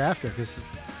year after, because,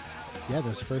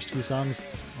 those first few songs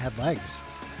had legs.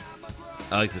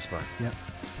 I like this part. Yep.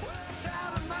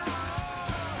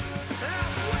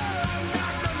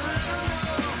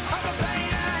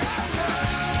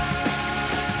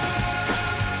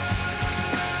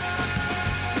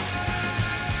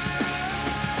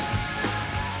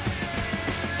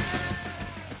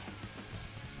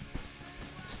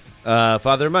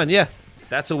 Father of Mine, yeah,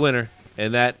 that's a winner.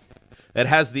 And that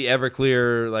has the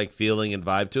Everclear like feeling and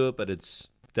vibe to it, but it's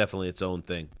definitely its own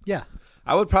thing. Yeah.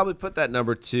 I would probably put that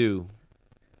number 2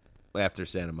 after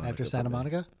Santa Monica. After Santa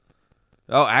Monica?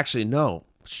 Oh, actually, no.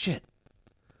 Shit.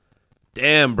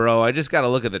 Damn, bro. I just got to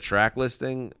look at the track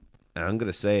listing. And I'm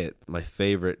going to say it. My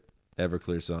favorite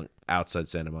Everclear song, Outside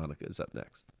Santa Monica, is up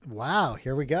next. Wow,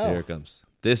 here we go. Here it comes.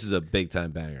 This is a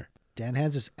big-time banger. Dan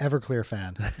Hans is Everclear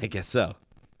fan. I guess so.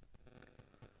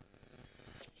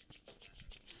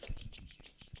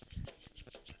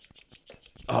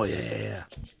 Oh, yeah.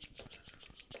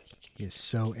 He is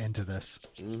so into this.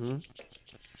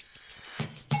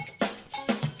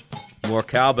 More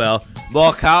cowbell.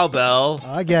 More cowbell.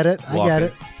 I get it. I Walking. get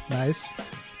it. Nice.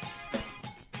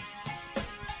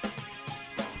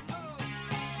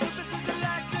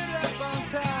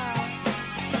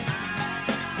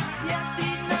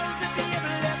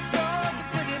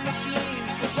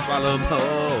 Swallow 'em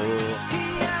whole.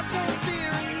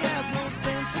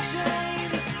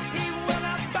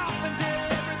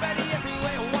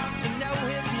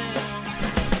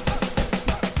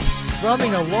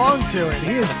 Drumming along to it.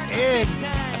 He is in.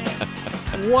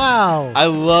 Wow. I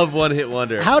love One Hit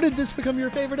Wonder. How did this become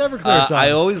your favorite Everclear song?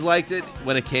 I always liked it.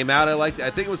 When it came out, I liked it. I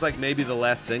think it was like maybe the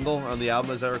last single on the album,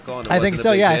 as I recall. And it I think wasn't a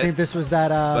so, big yeah. I hit. think this was that.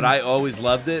 But I always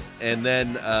loved it, and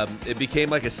then it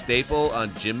became like a staple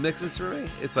on gym mixes for me.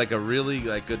 It's like a really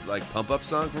like good like pump up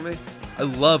song for me. I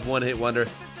love One Hit Wonder,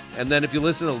 and then if you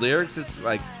listen to lyrics, it's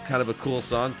like kind of a cool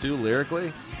song too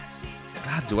lyrically.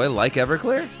 God, do I like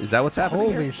Everclear? Is that what's happening?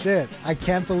 Holy here? shit. I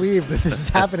can't believe that this is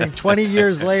happening 20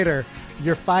 years later.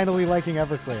 You're finally liking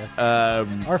Everclear.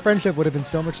 Our friendship would have been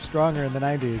so much stronger in the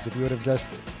 90s if you would have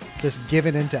just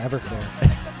given into Everclear.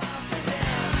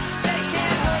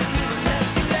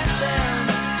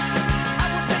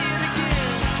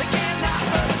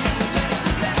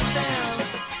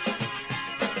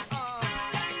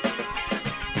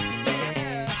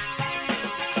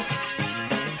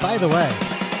 By the way,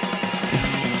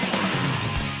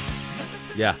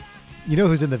 Yeah. you know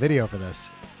who's in the video for this?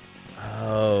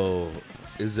 Oh,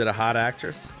 is it a hot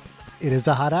actress? It is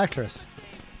a hot actress.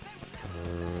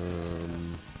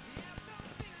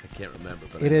 I can't remember.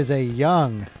 But It is a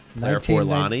young Claire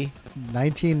Forlani,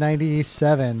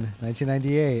 1997,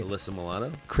 1998, Alyssa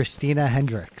Milano. Christina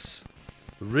Hendricks.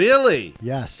 Really?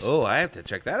 Yes. Oh, I have to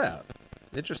check that out.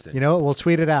 Interesting. You know what? We'll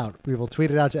tweet it out. We will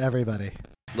tweet it out to everybody.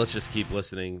 Let's just keep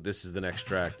listening. This is the next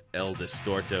track, El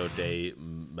Distorto de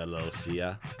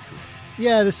Melosia.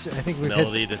 Yeah, this I think we've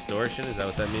Melody hit distortion, is that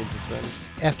what that means in Spanish?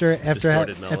 after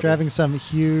distorted melody. after having some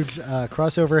huge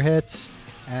crossover hits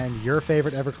and your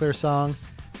favorite Everclear song.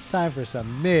 It's time for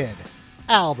some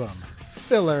mid-album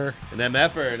filler. An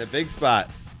MFer in a big spot.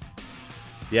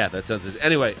 Yeah, that sounds good.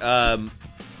 Anyway, Okay,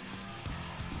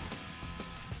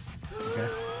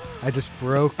 I just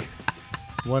broke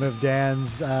one of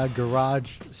Dan's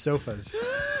garage sofas.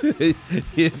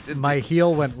 My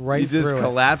heel went right you just through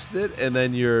collapsed it, and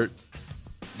then your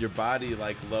body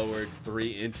like lowered 3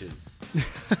 inches.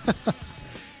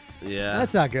 Yeah.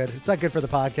 That's not good. It's not good for the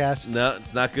podcast. No,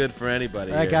 it's not good for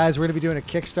anybody. All right, here. guys, we're going to be doing a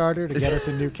Kickstarter to get us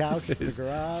a new couch in the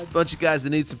garage. Just a bunch of guys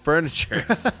that need some furniture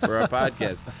for our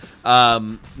podcast.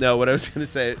 No, what I was going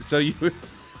to say.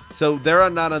 So they're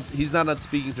not on. He's not on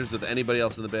speaking terms with anybody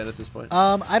else in the band at this point.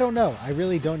 I don't know. I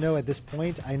really don't know at this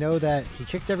point. I know that he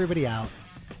kicked everybody out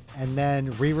and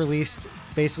then re-released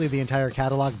basically the entire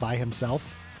catalog by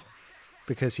himself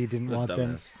because he didn't want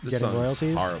them Dumbass. This getting song royalties.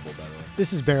 is horrible, by the way.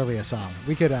 This is barely a song.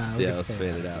 We could. Yeah, let's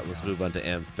fade it out. Let's move on to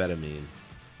amphetamine.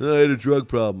 I had a drug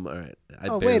problem. All right, I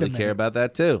Oh, wait a barely care minute. about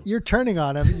that too. You're turning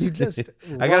on him. You just.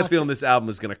 I got a rocked- feeling this album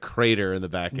is going to crater in the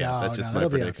back end. No, That's just no, my it'll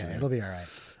be prediction. okay. It'll be all right.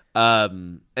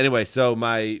 Anyway, so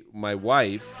my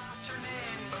wife.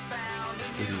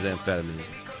 This is amphetamine.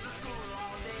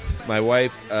 My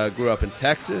wife grew up in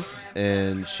Texas,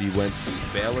 and she went to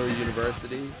Baylor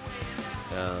University.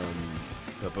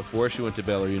 But before she went to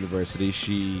Baylor University,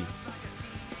 she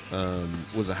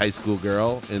was a high school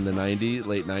girl in the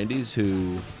late 90s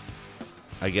who,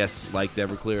 I guess, liked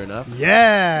Everclear enough.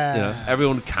 Yeah. You know,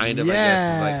 everyone kind of, I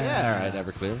guess, is like, yeah, all right,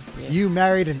 Everclear. Yeah. You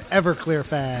married an Everclear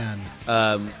fan.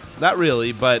 Not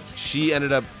really, but she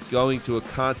ended up going to a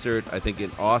concert, I think,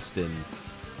 in Austin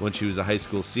when she was a high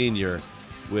school senior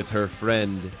with her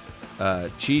friend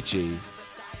Chi-Chi,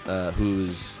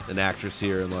 who's an actress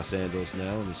here in Los Angeles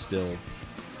now, and is still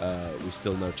we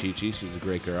still know Chi-Chi. She's a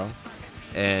great girl.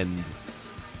 And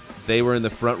they were in the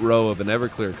front row of an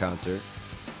Everclear concert,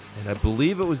 and I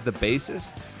believe it was the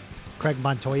bassist. Craig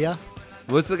Montoya.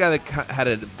 What's the guy that had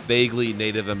a vaguely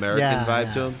Native American Yeah, vibe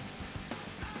yeah. to him?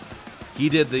 He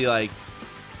did the, like,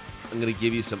 I'm going to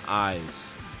give you some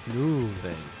eyes Ooh.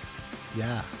 thing.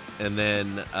 Yeah. And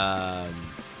then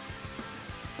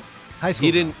High school.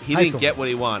 he didn't girl. High school get what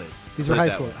he girls. wanted. These Put were it high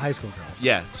that school way. girls.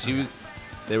 Yeah, she Okay. was.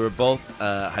 They were both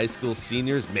high school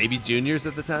seniors, maybe juniors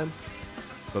at the time,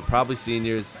 but probably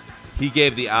seniors. He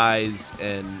gave the eyes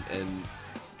and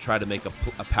tried to make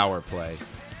a power play.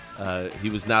 He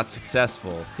was not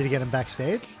successful. Did he get him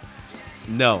backstage?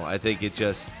 No, I think it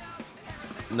just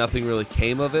nothing really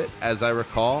came of it, as I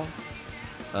recall.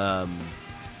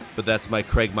 But that's my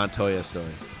Craig Montoya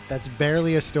story. That's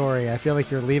barely a story. I feel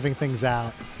like you're leaving things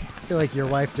out. I feel like your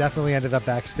wife definitely ended up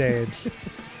backstage,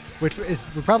 which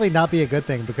would probably not be a good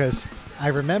thing, because I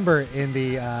remember in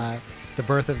the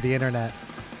birth of the internet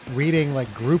reading like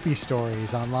groupie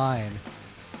stories online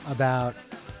about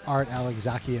Art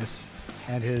Alexakis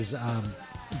and his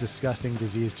disgusting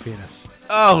diseased penis.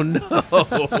 Oh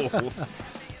no!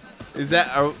 Is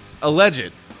that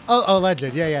alleged? Oh,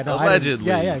 alleged. Yeah. No, allegedly.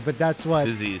 Yeah. But that's what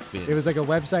Diseased penis. it was, like a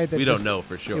website that we don't know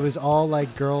for sure. It was all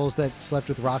like girls that slept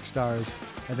with rock stars,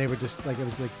 and they would just like, it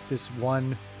was like this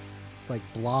one like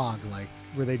blog like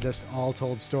where they just all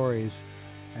told stories.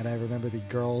 And I remember the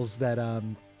girls that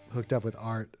hooked up with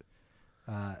Art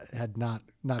had not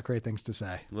great things to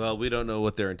say. Well, we don't know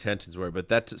what their intentions were, but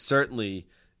that certainly,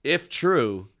 if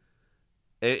true,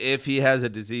 if he has a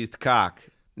diseased cock,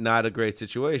 not a great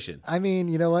situation. I mean,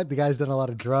 you know what? The guy's done a lot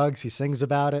of drugs. He sings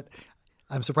about it.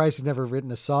 I'm surprised he's never written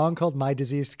a song called My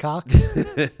Diseased Cock.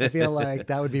 I feel like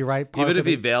that would be right. Even if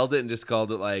he veiled it and just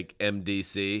called it like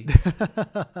MDC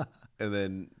and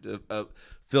then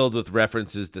filled with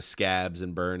references to scabs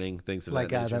and burning, things of like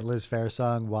that nature. That Liz Phair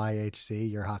song, YHC,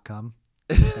 Your Hot Cum,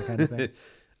 that kind of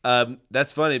thing.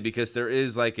 That's funny because there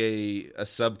is like a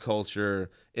subculture,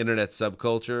 internet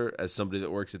subculture, as somebody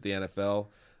that works at the NFL,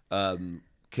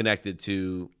 connected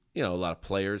to, a lot of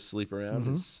players sleep around.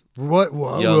 Mm-hmm.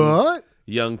 What?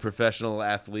 Young professional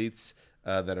athletes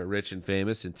that are rich and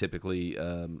famous and typically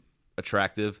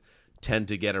attractive tend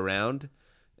to get around.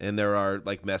 And there are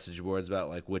like message boards about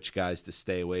like which guys to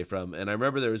stay away from. And I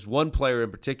remember there was one player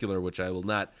in particular, which I will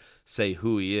not say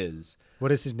who he is. What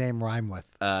does his name rhyme with?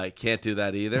 I can't do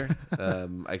that either.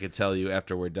 I could tell you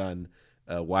after we're done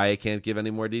why I can't give any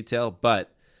more detail.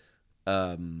 But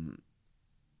I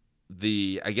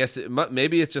guess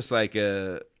maybe it's just like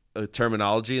a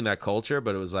terminology in that culture.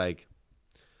 But it was like,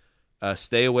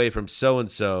 stay away from so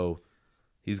and so.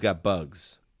 He's got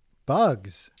bugs.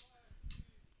 Bugs.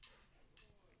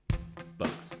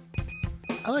 Bugs.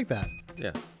 I like that.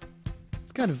 Yeah.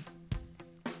 It's kind of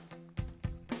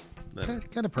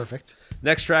perfect.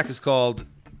 Next track is called,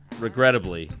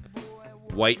 regrettably,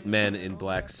 White Men in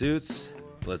Black Suits.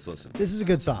 Let's listen. This is a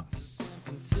good song.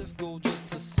 Francisco just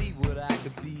to see what I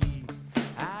could be.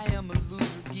 I am a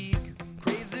loser geek,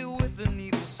 crazy with an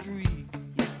evil streak.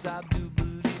 Yes, I do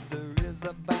believe there is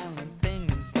a violent thing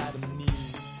inside of me.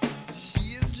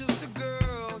 She is just a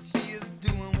girl, she is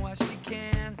doing what she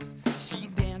can. She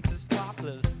dances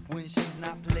topless when she's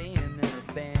not playing in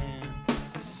a band.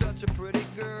 Such a pretty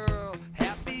girl,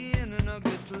 happy in an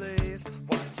ugly place,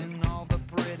 watching all the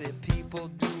pretty people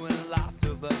doing lots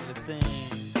of other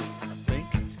things. I think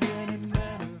it's getting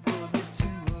better for the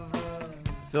two of us.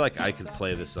 I feel like I could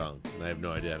play this song, and I have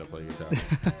no idea how to play guitar.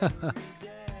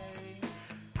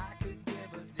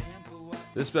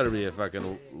 This better be a fucking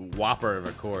whopper of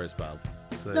a chorus, Bob.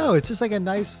 No, it's just like a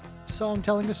nice song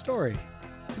telling a story.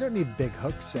 You don't need big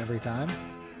hooks every time.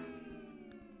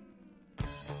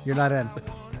 You're not in.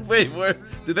 Wait, where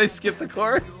did they skip the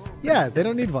chorus? Yeah, they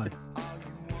don't need one.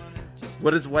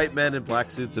 What is White Men in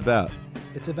Black Suits about?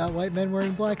 It's about white men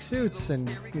wearing black suits, and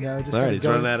just All right, kinda he's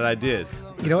going- running out of ideas.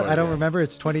 You know what? I don't remember.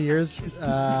 It's 20 years.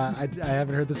 I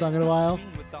haven't heard the song in a while,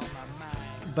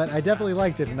 but I definitely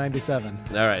liked it in '97.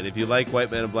 All right, if you like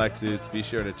White Men in Black Suits, be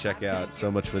sure to check out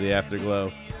So Much for the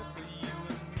Afterglow.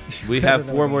 We have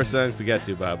 4 more songs to get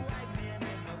to, Bob.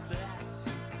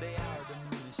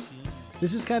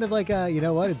 This is kind of like you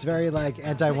know what? It's very like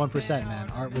anti 1%, man.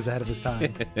 Art was ahead of his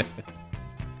time.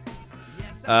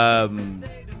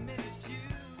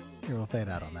 Here, we'll fade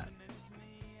out on that.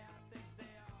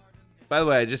 By the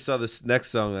way, I just saw this next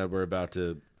song that we're about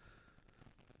to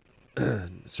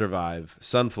survive,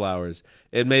 Sunflowers.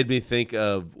 It made me think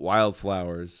of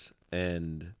Wildflowers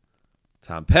and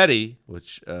Tom Petty,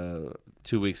 which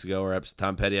 2 weeks ago, our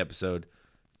Tom Petty episode.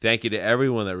 Thank you to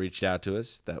everyone that reached out to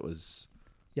us. That was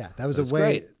That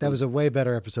was a way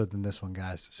better episode than this one,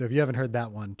 guys. So if you haven't heard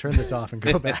that one, turn this off and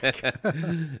go back.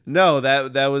 No,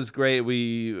 that was great.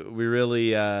 We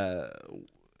really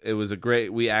it was a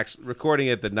great. We actually recording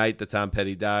it the night that Tom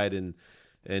Petty died and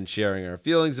sharing our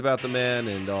feelings about the man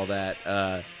and all that.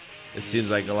 It seems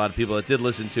like a lot of people that did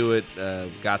listen to it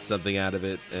got something out of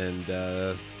it, and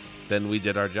then we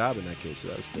did our job in that case. So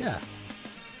that was cool. Yeah.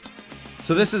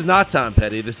 So this is not Tom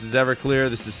Petty. This is Everclear.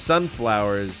 This is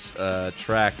Sunflowers,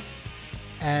 track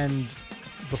And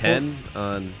 10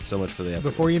 on So Much for the Afterglow.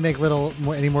 before you make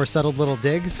any more settled little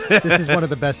digs, this is one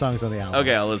of the best songs on the album.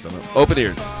 Okay, I'll listen. Open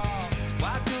ears.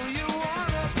 Why do you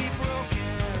wanna be broken?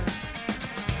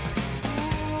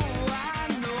 Ooh, I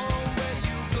know where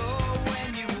you go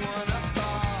when you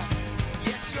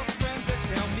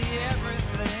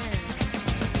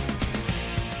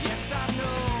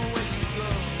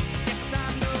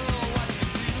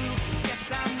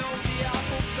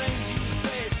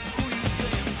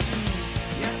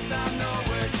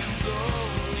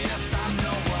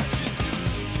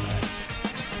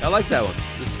like that one.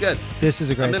 This is good. This is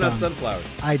a great I'm in song. on Sunflowers.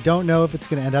 I don't know if it's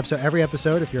going to end up. So every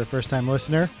episode, if you're a first-time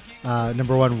listener,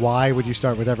 number one, why would you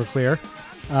start with Everclear?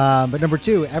 But number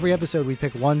two, every episode we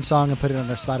pick one song and put it on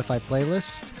our Spotify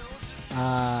playlist.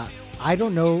 I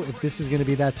don't know if this is going to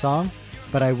be that song,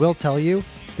 but I will tell you,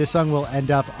 this song will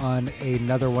end up on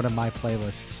another one of my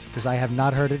playlists because I have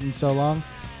not heard it in so long,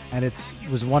 and it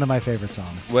was one of my favorite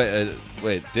songs.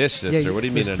 Wait, Dish Sister. Yeah, what do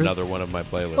you mean there's another one of my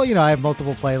playlists? Well, I have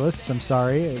multiple playlists. I'm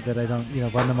sorry that I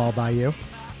don't, run them all by you.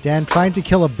 Dan, trying to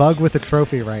kill a bug with a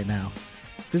trophy right now.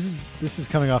 This is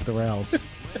coming off the rails.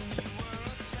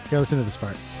 Here, listen to this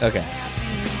part. Okay.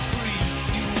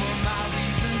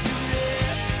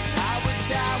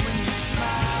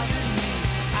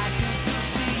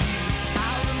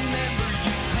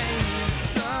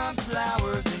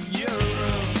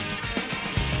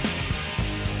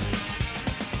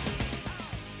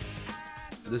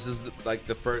 This is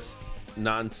the first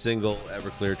non-single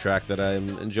Everclear track that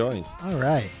I'm enjoying. All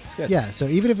right. It's good. Yeah, so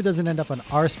even if it doesn't end up on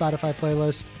our Spotify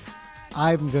playlist,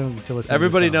 I'm going to listen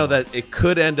Everybody to this know song. that it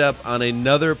could end up on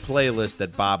another playlist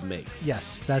that Bob makes.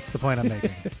 Yes, that's the point I'm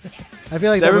making. I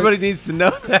feel like So everybody needs to know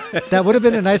that. that would have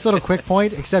been a nice little quick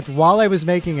point, except while I was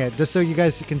making it, just so you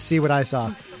guys can see what I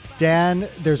saw. Dan,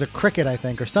 there's a cricket, I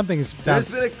think, or something is There's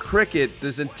bounced. been a cricket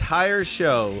this entire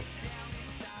show.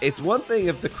 It's one thing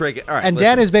if the cricket... All right, And listen.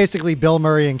 Dan is basically Bill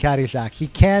Murray in Caddyshack. He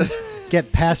can't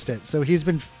get past it, so he's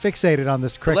been fixated on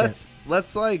this cricket.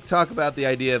 Let's talk about the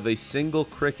idea of a single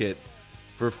cricket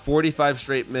for 45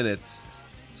 straight minutes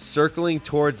circling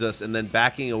towards us and then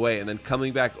backing away and then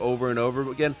coming back over and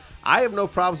over again. I have no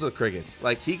problems with crickets.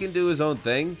 He can do his own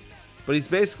thing, but he's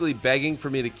basically begging for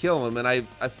me to kill him, and I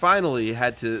finally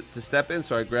had to step in,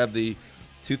 so I grabbed the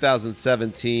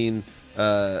 2017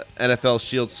 NFL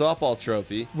Shield softball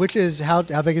trophy. Which is, how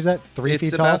big is that? 3 feet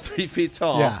It's tall? about 3 feet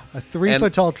tall. Yeah, a 3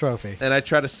 foot tall trophy. And I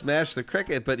try to smash the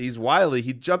cricket, but he's wily.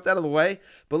 He jumped out of the way.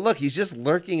 But look, he's just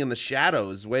lurking in the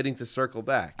shadows, waiting to circle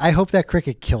back. I hope that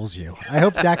cricket kills you. I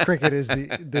hope that cricket is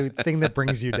the thing that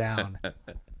brings you down.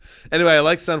 Anyway, I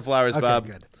like Sunflowers, Okay, Bob.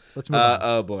 good. Let's move on.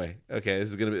 Oh boy. Okay,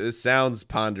 this sounds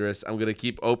ponderous. I'm gonna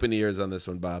keep open ears on this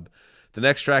one, Bob. The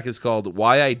next track is called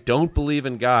 "Why I Don't Believe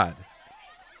in God."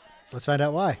 Let's find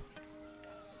out why.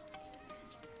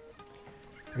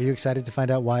 Are you excited to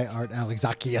find out why Art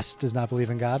Alexakis does not believe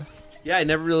in God? Yeah, I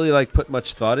never really put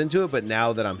much thought into it, but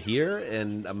now that I'm here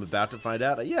and I'm about to find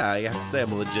out, yeah, I have to say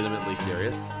I'm legitimately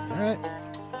curious. All right.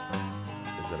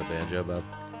 Is that a banjo, Bob?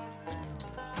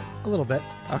 A little bit.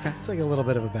 Okay. It's like a little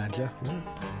bit of a banjo.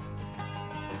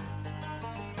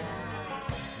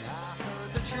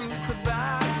 The truth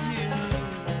about you,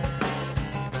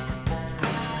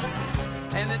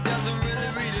 and it doesn't really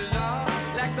read at all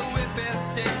like the whip and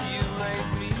stick you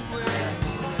raised me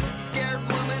with. Scared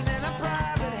woman in a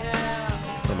private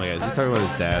hell. Oh my God, is he talking about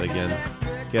his dad again?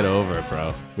 Get over it,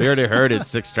 bro. We already heard it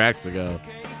 6 tracks ago.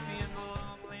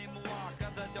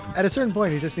 At a certain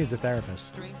point, he just needs a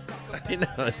therapist. I know.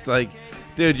 It's like,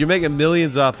 dude, you're making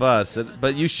millions off us,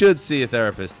 but you should see a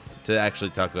therapist to actually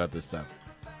talk about this stuff.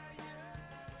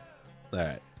 All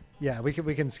right. Yeah, we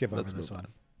can skip over Let's this move one.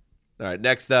 All right.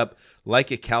 Next up,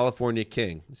 Like a California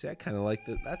King. See, I kind of like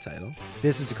that title.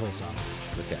 This is a cool song.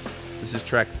 Okay. This is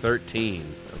track 13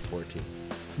 of 14.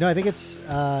 No, I think it's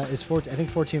 14. I think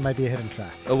 14 might be a hidden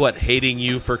track. Oh, what? Hating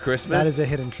You for Christmas? That is a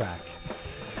hidden track.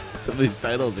 Some of these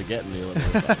titles are getting me a little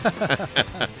bit.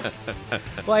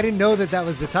 Well, I didn't know that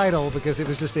was the title because it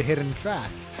was just a hidden track.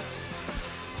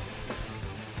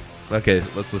 Okay,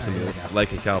 let's listen All right, to here we go.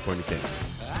 Like a California King.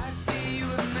 I see you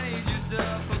have made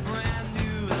yourself a brand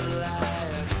new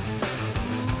life.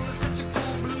 Ooh, such a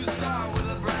cool blue star with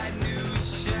a bright new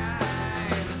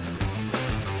shine.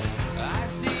 I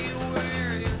see you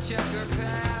wearing your checker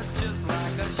pants just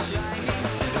like a shining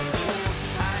suit of gold.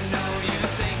 I know you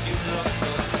think you look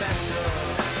so special.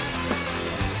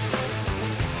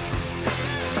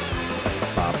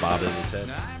 Bob in his head.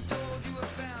 I'm told you have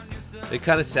found yourself. It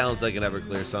kind of sounds like an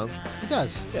Everclear song. It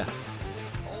does. Yeah.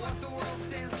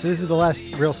 So this is the last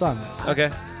real song.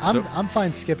 Okay. So I'm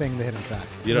fine skipping the hidden track.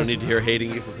 you don't need to hear Hating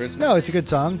You for Christmas? No, it's a good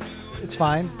song. It's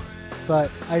fine.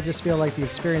 But I just feel like the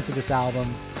experience of this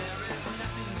album,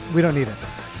 we don't need it.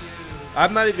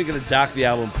 I'm not even going to dock the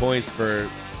album points for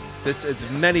this. It's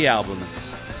many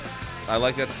albums. I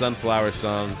like that Sunflower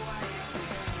song.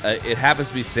 It happens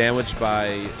to be sandwiched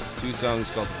by 2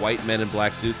 songs called White Men in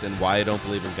Black Suits and Why I Don't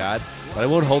Believe in God. But I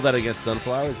won't hold that against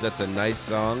Sunflowers. That's a nice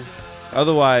song.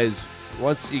 Otherwise,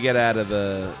 once you get out of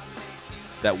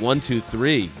that 1, 2,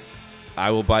 3, I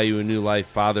Will Buy You a New Life,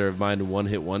 Father of Mine, and One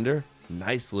Hit Wonder.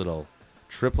 Nice little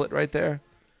triplet right there.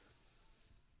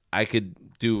 I could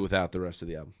do without the rest of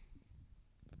the album.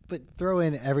 But throw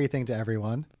in Everything to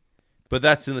Everyone. But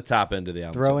that's in the top end of the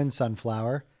album. Throw in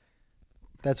Sunflower.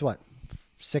 That's what?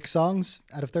 6 songs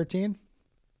out of 13?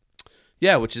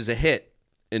 Yeah, which is a hit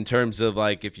in terms of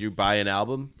like if you buy an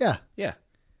album. Yeah. Yeah,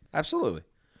 absolutely.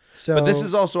 So, But this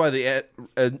is also why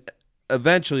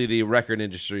eventually the record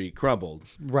industry crumbled.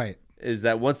 right. Is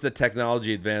that once the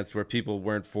technology advanced where people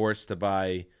weren't forced to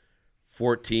buy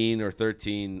 14 or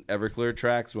 13 Everclear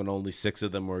tracks when only 6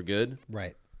 of them were good.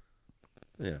 Right.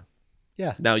 Yeah.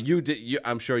 Yeah. Now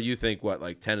I'm sure you think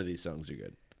like 10 of these songs are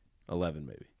good. 11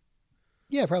 maybe.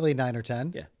 Yeah, probably 9 or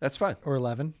 10. Yeah, that's fine. Or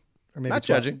 11. Or maybe Not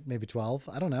 12, judging. Maybe 12.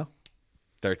 I don't know.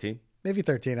 13. Maybe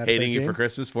 13 out of Hating 13. You for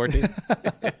Christmas 14.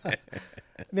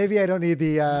 Maybe I don't need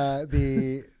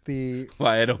the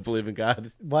Why I Don't Believe in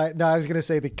God. why no, I was going to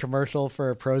say the commercial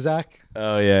for Prozac.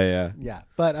 Oh yeah. Yeah.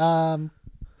 But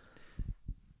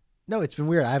no, it's been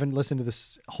weird. I haven't listened to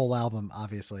this whole album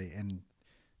obviously in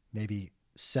maybe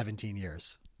 17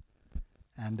 years.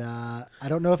 And I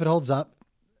don't know if it holds up.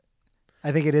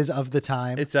 I think it is of the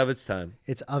time. It's of its time.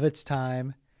 It's of its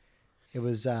time. It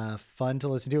was fun to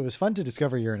listen to. It was fun to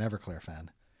discover you're an Everclear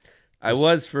fan. I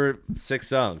was for 6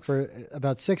 songs. For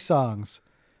about 6 songs.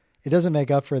 It doesn't make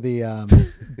up for the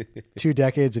 2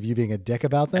 decades of you being a dick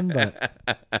about them, but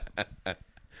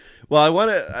Well, I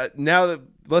want to now that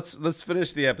let's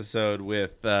finish the episode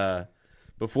with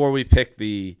before we pick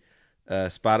the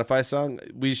Spotify song.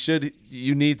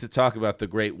 You need to talk about the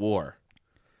Great War.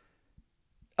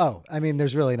 oh, I mean,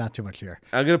 there's really not too much here.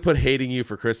 I'm gonna put "Hating You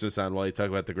for Christmas" on while you talk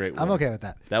about the Great War. I'm okay with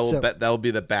that. That will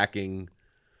be the backing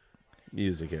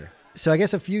music here. So I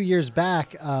guess a few years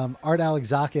back, Art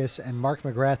Alexakis and Mark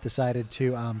McGrath decided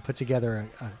to put together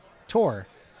a tour.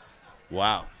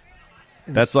 Wow,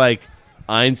 And that's like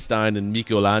Einstein and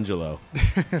Michelangelo.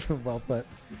 well put.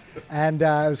 And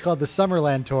it was called the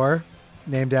Summerland Tour,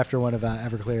 named after one of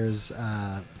Everclear's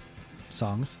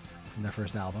songs from their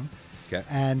first album. Okay.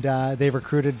 And they've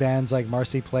recruited bands like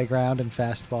Marcy Playground and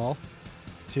Fastball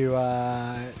to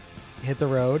hit the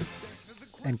road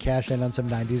and cash in on some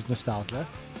 90s nostalgia.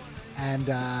 And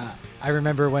I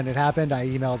remember when it happened, I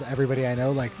emailed everybody I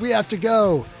know, like, we have to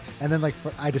go. And then,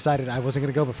 I decided I wasn't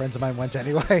going to go, but friends of mine went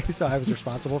anyway, so I was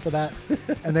responsible for that.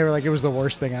 And they were like, it was the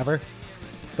worst thing ever.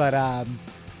 But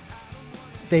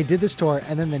they did this tour,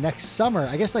 and then the next summer,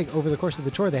 I guess, over the course of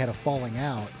the tour, they had a falling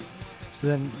out. So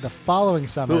then the following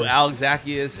summer... Who,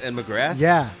 Alexakis and McGrath?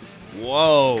 Yeah.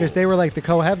 Whoa. Because they were the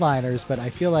co-headliners, but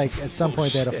I feel like at some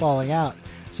point they had a falling out.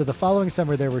 So the following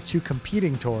summer, there were 2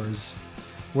 competing tours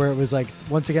where it was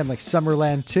once again,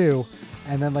 Summerland 2,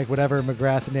 and then whatever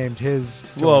McGrath named his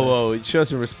tour. Whoa. Show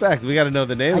some respect. We got to know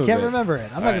the name of it. I can't remember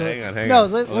it. I'm not gonna. Hang no,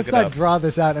 on. let's not draw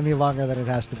this out any longer than it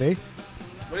has to be.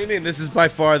 What do you mean? This is by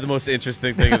far the most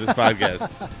interesting thing of this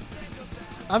podcast.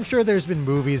 I'm sure there's been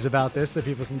movies about this that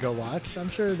people can go watch. I'm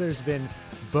sure there's been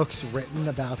books written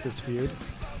about this feud.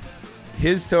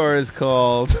 His tour is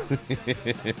called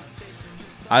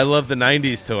I Love the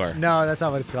 90s Tour. No, that's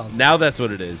not what it's called. Now that's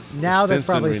what it is. Now It's that's since been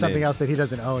probably renamed. something else that he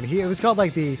doesn't own. It was called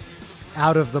the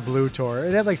Out of the Blue Tour.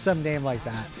 It had some name like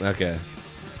that. Okay.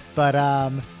 But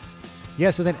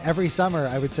yeah. So then every summer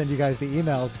I would send you guys the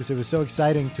emails because it was so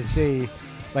exciting to see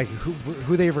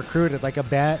who they recruited,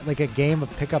 a game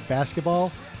of pickup basketball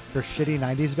for shitty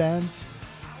 90s bands.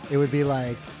 It would be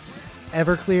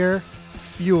Everclear,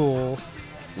 Fuel,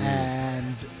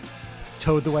 and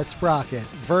Toad the Wet Sprocket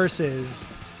versus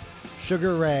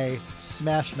Sugar Ray,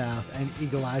 Smash Mouth, and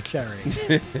Eagle Eye Cherry.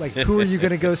 Who are you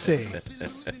going to go see?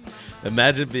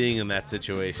 Imagine being in that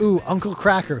situation. Ooh, Uncle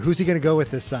Cracker. Who's he going to go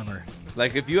with this summer?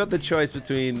 If you had the choice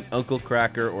between Uncle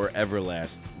Cracker or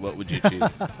Everlast, what would you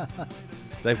choose?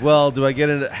 It's do I get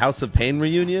a House of Pain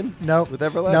reunion? No. With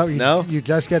Everlast? No, you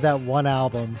just get that one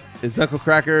album. Is Uncle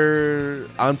Cracker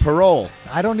on parole?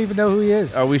 I don't even know who he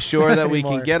is. Are we sure that we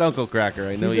anymore. can get Uncle Cracker?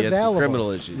 I know He's he had available. some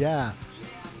criminal issues. Yeah.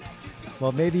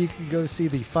 Well, maybe you can go see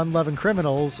the Fun Loving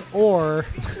Criminals or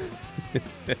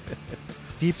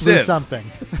Deep Blue Civ. something.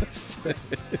 So,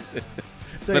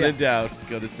 When yeah. in doubt,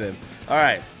 go to Sim. All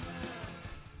right.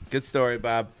 Good story,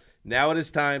 Bob. Now it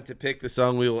is time to pick the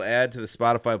song we will add to the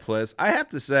Spotify playlist. I have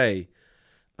to say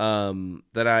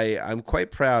that I'm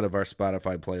quite proud of our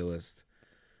Spotify playlist.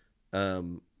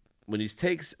 When you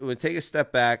take a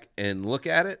step back and look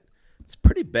at it, it's a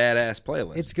pretty badass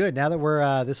playlist. It's good. Now that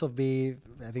we're this will be,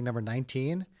 I think, number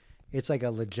 19. It's a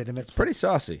legitimate. It's pretty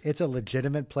saucy. It's a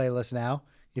legitimate playlist now.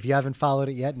 If you haven't followed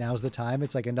it yet, now's the time.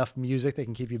 It's enough music that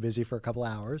can keep you busy for a couple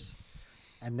hours.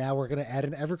 And now we're going to add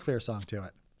an Everclear song to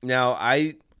it. Now,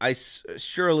 I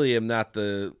surely am not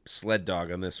the sled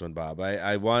dog on this one, Bob.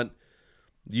 I want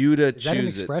You to Is that an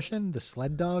choose it. expression? The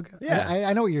sled dog? Yeah.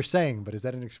 I know what you're saying, but is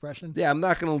that an expression? Yeah, I'm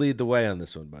not going to lead the way on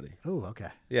this one, buddy. Oh, okay.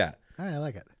 Yeah. All right, I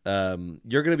like it.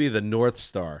 You're going to be the North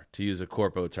Star, to use a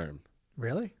corpo term.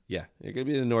 Really? Yeah, you're going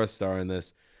to be the North Star in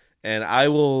this. And I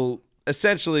will,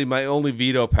 essentially, my only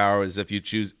veto power is if you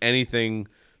choose anything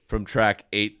from track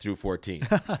 8 through 14.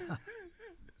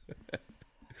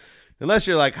 Unless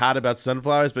you're like hot about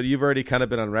sunflowers, but you've already kind of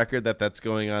been on record that that's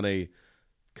going on a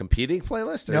competing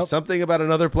playlist or Nope. something about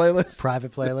another playlist.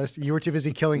 Private playlist. You were too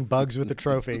busy killing bugs with the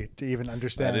trophy to even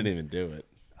understand. I didn't even do it.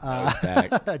 I was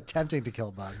back. Attempting to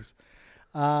kill bugs.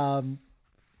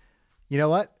 You know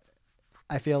what?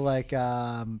 I feel like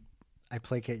I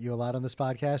placate you a lot on this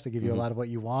podcast. I give you a lot of what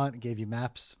you want. I gave you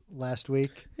maps last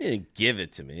week. You didn't give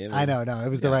it to me. I know, no, it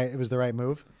was the right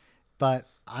move. But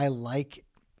I like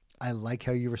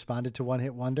how you responded to One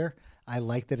Hit Wonder. I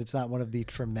like that it's not one of the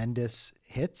tremendous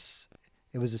hits.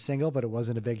 It was a single, but it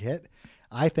wasn't a big hit.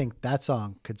 I think that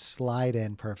song could slide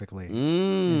in perfectly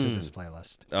into this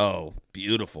playlist. Oh,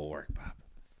 beautiful work, Bob.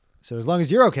 So as long as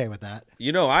you're okay with that,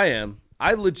 You know I am.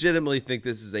 I legitimately think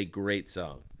this is a great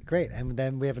song. great. And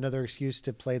then we have another excuse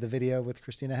to play the video with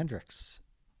Christina Hendricks.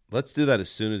 Let's do that as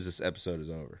soon as this episode is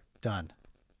over. Done.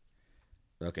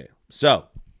 Okay. So, all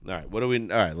right. What do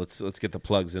we? All right. Let's get the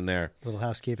plugs in there. Little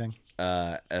housekeeping.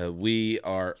 We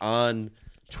are on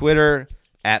Twitter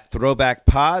at Throwback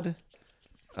Pod.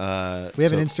 We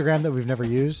have an Instagram that we've never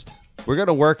used. We're going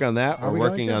to work on that. Are We're we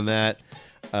going working to? on that.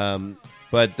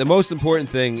 But the most important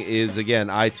thing is, again,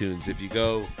 iTunes. If you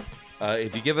go,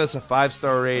 if you give us a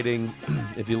 5-star rating,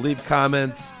 if you leave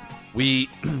comments, we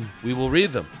will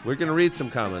read them. We're going to read some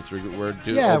comments. We're we're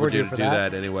overdue due to for do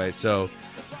that. that anyway. So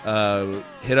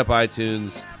hit up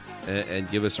iTunes and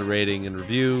give us a rating and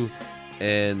review,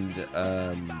 and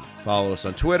follow us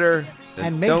on Twitter.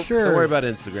 And make don't worry about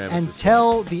Instagram. at And this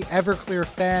tell the Everclear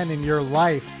fan in your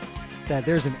life that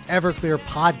there's an Everclear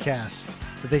podcast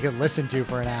that they could listen to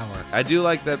for an hour. point. I do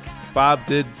like that Bob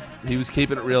did. He was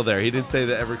keeping it real there. He didn't say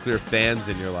the Everclear fans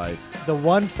in your life. The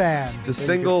one fan. The that you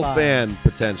single could find. fan,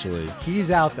 potentially.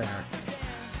 He's out there.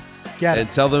 Get And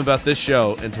it. tell them about this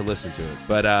show and to listen to it.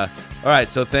 But, all right,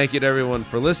 so thank you to everyone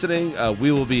for listening.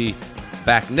 We will be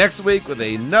back next week with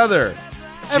another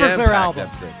Everclear jam-packed album.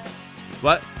 episode.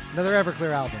 What? Another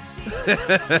Everclear album.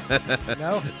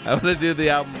 No? I want to do the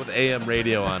album with AM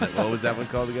radio on it. What was that one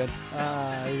called again?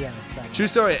 Yeah. thanks. True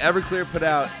story. Everclear put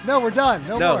out... No, we're done.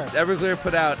 No more. Everclear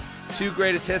put out 2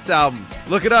 greatest hits album.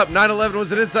 Look it up. 9/11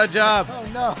 was an inside job. Oh,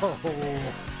 no.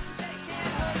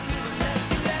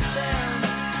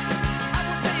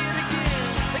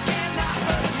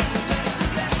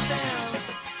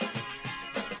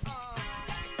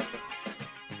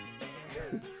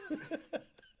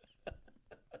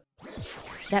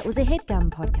 That was a HeadGum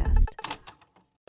podcast.